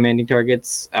not commanding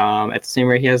targets at the same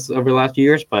rate he has over the last few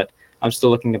years, but I'm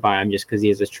still looking to buy him just because he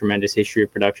has a tremendous history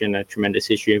of production, a tremendous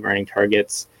history of earning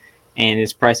targets, and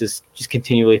his price is just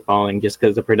continually falling just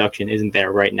because the production isn't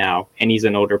there right now, and he's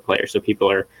an older player. So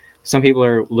some people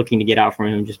are looking to get out from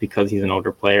him just because he's an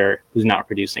older player who's not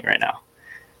producing right now.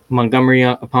 Montgomery,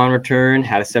 upon return,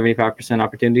 had a 75%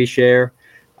 opportunity share.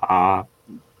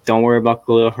 Don't worry about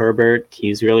Khalil Herbert.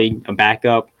 He's really a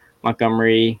backup.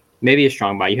 Montgomery, maybe a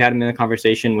strong buy. You had him in the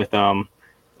conversation with guys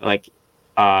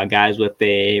with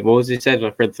what was it said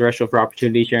for the threshold for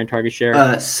opportunity share and target share?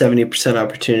 70%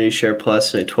 opportunity share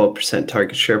plus and a 12%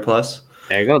 target share plus.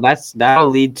 There you go. That'll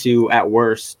lead to, at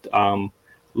worst, low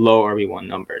RB1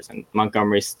 numbers, and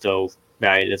Montgomery's still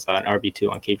valued as an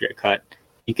RB2 on KJ Cut.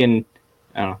 You can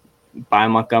buy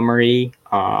Montgomery.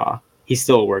 He's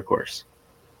still a workhorse.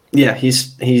 Yeah,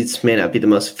 he's may not be the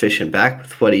most efficient back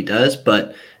with what he does,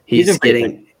 but he's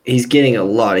getting a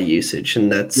lot of usage, and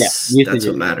that's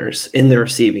what matters in the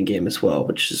receiving game as well,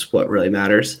 which is what really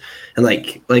matters. And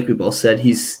like we both said,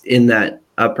 he's in that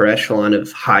upper echelon of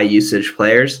high usage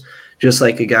players, just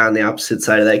like a guy on the opposite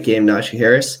side of that game, Najee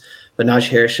Harris. But Najee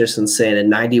Harris just insane. A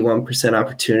 91%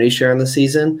 opportunity share on the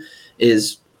season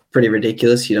is pretty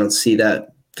ridiculous. You don't see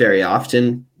that very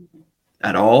often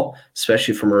at all,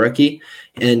 especially from a rookie.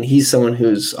 And he's someone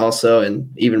who's also,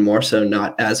 and even more so,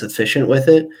 not as efficient with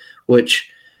it, which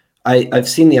I've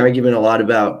seen the argument a lot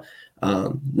about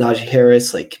Najee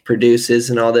Harris, like produces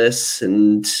and all this,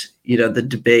 and the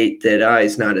debate that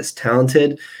he's not as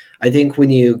talented. I think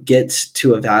when you get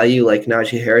to a value like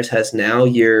Najee Harris has now,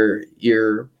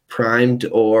 you're primed,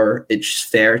 or it's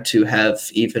fair to have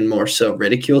even more so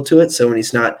ridicule to it. So when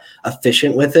he's not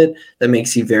efficient with it, that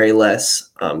makes you very less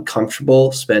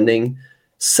comfortable spending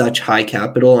such high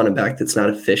capital on a back that's not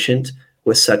efficient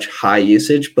with such high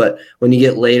usage. But when you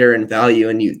get later in value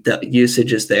and the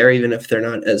usage is there, even if they're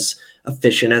not as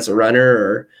efficient as a runner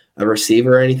or a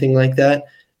receiver or anything like that,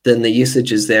 then the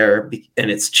usage is there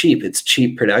and it's cheap. It's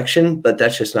cheap production, but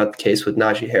that's just not the case with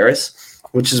Najee Harris,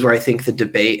 which is where I think the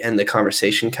debate and the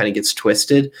conversation kind of gets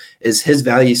twisted. Is his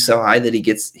value so high that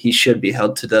he should be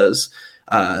held to those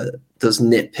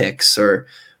nitpicks, or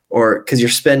because you're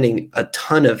spending a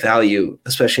ton of value,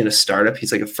 especially in a startup.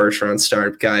 He's like a first round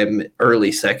startup guy,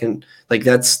 early second. Like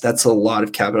that's a lot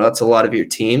of capital. That's a lot of your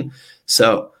team.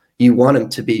 So you want him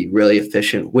to be really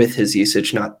efficient with his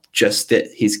usage, not just that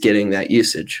he's getting that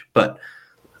usage. But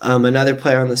another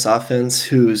player on this offense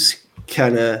who's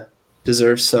kind of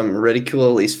deserves some ridicule,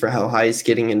 at least for how high he's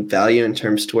getting in value in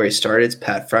terms to where he started. It's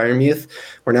Pat Freiermuth.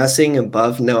 We're not seeing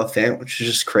above Noah Fant, which is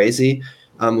just crazy.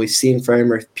 We've seen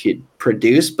Freiermuth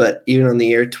produce, but even on the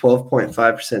year,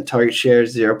 12.5% target share,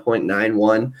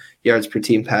 0.91 yards per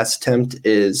team pass attempt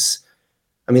is,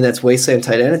 I mean, that's wasteland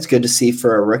tight end. It's good to see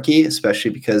for a rookie,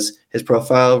 especially because his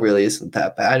profile really isn't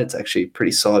that bad. It's actually a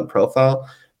pretty solid profile.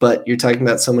 But you're talking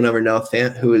about someone over Noah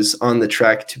Fant who is on the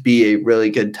track to be a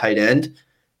really good tight end,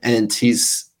 and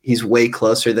he's way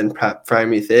closer than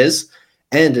Freiermuth is.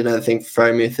 And another thing for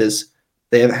Freiermuth is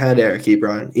they haven't had Eric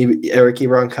Ebron. Eric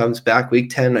Ebron comes back week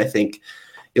 10. I think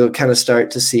you'll kind of start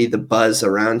to see the buzz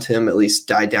around him at least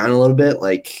die down a little bit,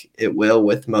 like it will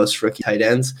with most rookie tight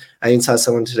ends. I even saw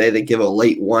someone today that give a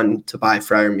late one to buy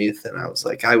Freiermuth, and I was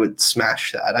like, I would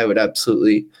smash that. I would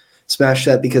absolutely smash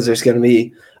that because there's going to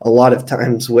be a lot of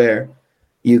times where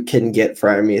you can get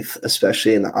Freiermuth,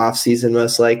 especially in the offseason,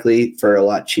 most likely, for a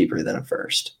lot cheaper than a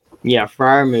first. Yeah,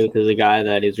 Freiermuth is a guy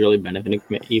that is really benefiting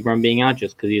from Ebron being out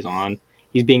just because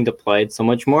he's being deployed so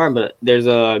much more, but there's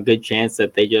a good chance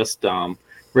that they just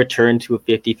return to a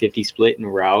 50-50 split in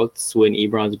routes when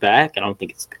Ebron's back. I don't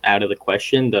think it's out of the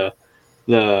question.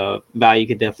 The value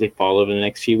could definitely fall over the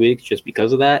next few weeks just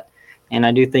because of that. And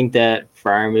I do think that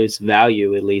Freiermuth's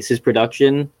value, at least his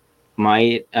production,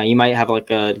 you might have like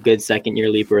a good second-year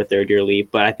leap or a third-year leap,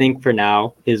 but I think for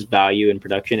now his value and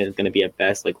production is going to be at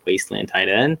best like wasteland tight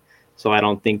end. So I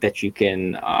don't think that you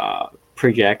can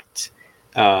project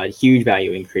huge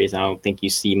value increase. I don't think you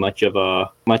see much of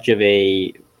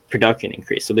a production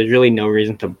increase. So there's really no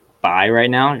reason to buy right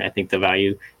now. I think the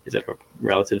value is at a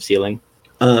relative ceiling.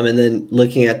 And then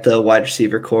looking at the wide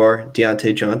receiver core,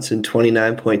 Deontay Johnson,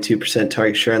 29.2%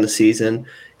 target share on the season.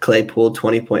 Claypool,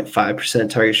 20.5%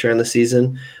 target share on the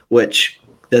season, which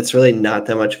that's really not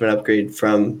that much of an upgrade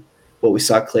from what we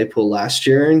saw Claypool last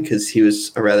year in because he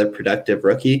was a rather productive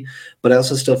rookie. But I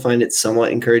also still find it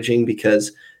somewhat encouraging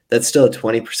because that's still a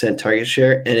 20% target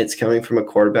share, and it's coming from a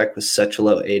quarterback with such a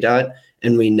low ADOT.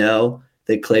 And we know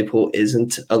that Claypool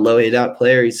isn't a low ADOT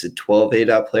player. He's a 12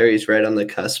 ADOT player. He's right on the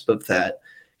cusp of that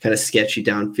kind of sketchy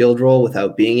downfield role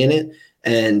without being in it.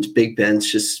 And Big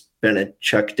Ben's just been a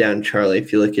chuck down Charlie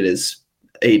if you look at his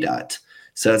ADOT.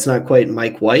 So it's not quite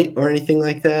Mike White or anything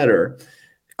like that or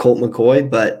Colt McCoy,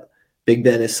 but Big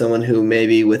Ben is someone who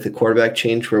maybe with the quarterback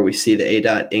change where we see the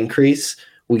ADOT increase,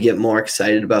 we get more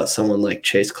excited about someone like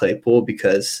Chase Claypool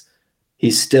because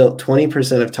he's still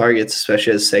 20% of targets,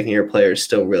 especially as a second-year player, is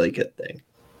still a really good thing.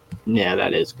 Yeah,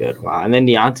 that is good. Wow. And then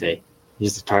Deontay,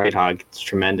 he's a target hog. It's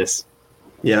tremendous.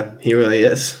 Yeah, he really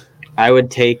is. I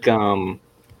would take him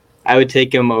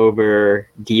over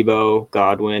Debo,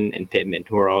 Godwin, and Pittman,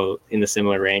 who are all in the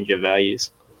similar range of values.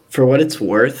 For what it's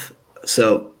worth,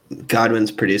 so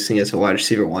Godwin's producing as a wide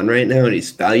receiver 1 right now, and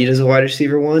he's valued as a wide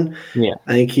receiver 1. Yeah.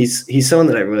 I think he's someone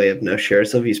that I really have no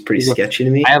shares of. He's pretty sketchy to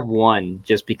me. I have one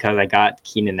just because I got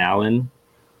Keenan Allen.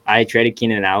 I traded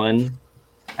Keenan Allen.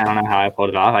 I don't know how I pulled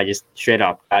it off. I just straight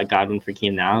up got Godwin for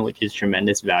Keenan Allen, which is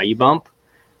tremendous value bump.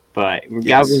 But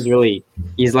Godwin's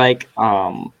he's like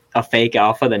a fake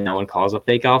alpha that no one calls a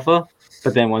fake alpha.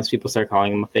 But then once people start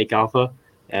calling him a fake alpha,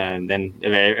 and then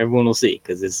everyone will see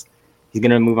because he's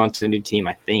going to move on to a new team,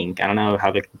 I think. I don't know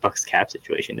how the Bucs cap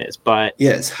situation is, but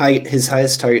yeah, his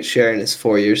highest target share in his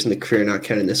 4 years in the career, not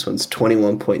counting this one's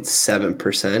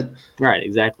 21.7%. Right,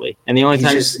 exactly. And the only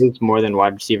time he's more than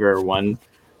wide receiver 1,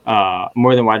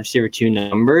 more than wide receiver 2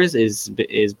 numbers is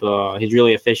he's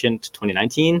really efficient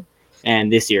 2019.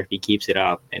 And this year, if he keeps it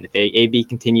up, and if AB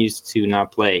continues to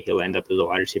not play, he'll end up as a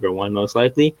wide receiver 1 most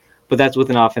likely. But that's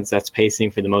with an offense that's pacing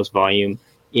for the most volume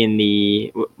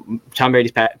Tom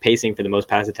Brady's pacing for the most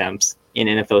pass attempts in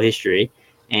NFL history,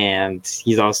 and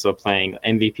he's also playing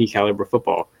MVP caliber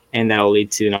football, and that'll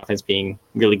lead to an offense being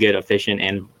really good, efficient,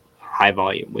 and high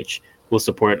volume, which will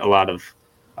support a lot of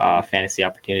fantasy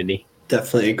opportunity.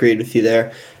 Definitely agreed with you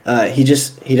there. He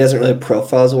doesn't really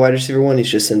profile as a wide receiver 1. He's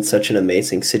just in such an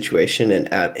amazing situation, and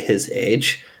at his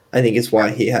age, I think it's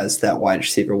why he has that wide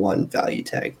receiver 1 value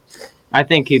tag. I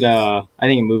think he'd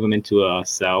move him into a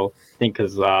sell. I think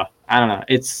because I don't know.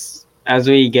 It's as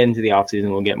we get into the offseason,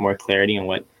 we'll get more clarity on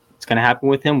what's going to happen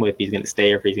with him, if he's going to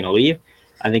stay or if he's going to leave.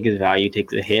 I think his value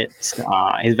takes a hit.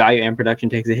 His value and production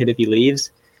takes a hit if he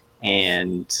leaves,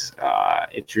 and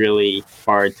it's really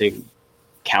hard to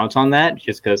count on that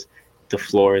just because the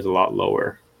floor is a lot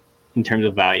lower in terms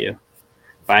of value.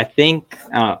 But I think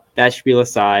that spiel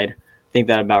aside, I think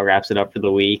that about wraps it up for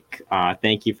the week.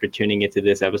 Thank you for tuning into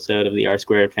this episode of the R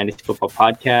Squared Fantasy Football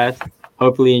Podcast.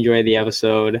 Hopefully you enjoyed the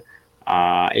episode.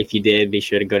 If you did, be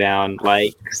sure to go down,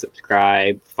 like,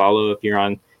 subscribe, follow if you're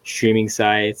on streaming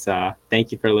sites.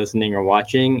 Thank you for listening or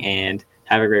watching, and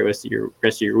have a great rest of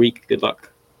your week. Good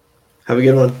luck. Have a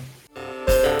good one.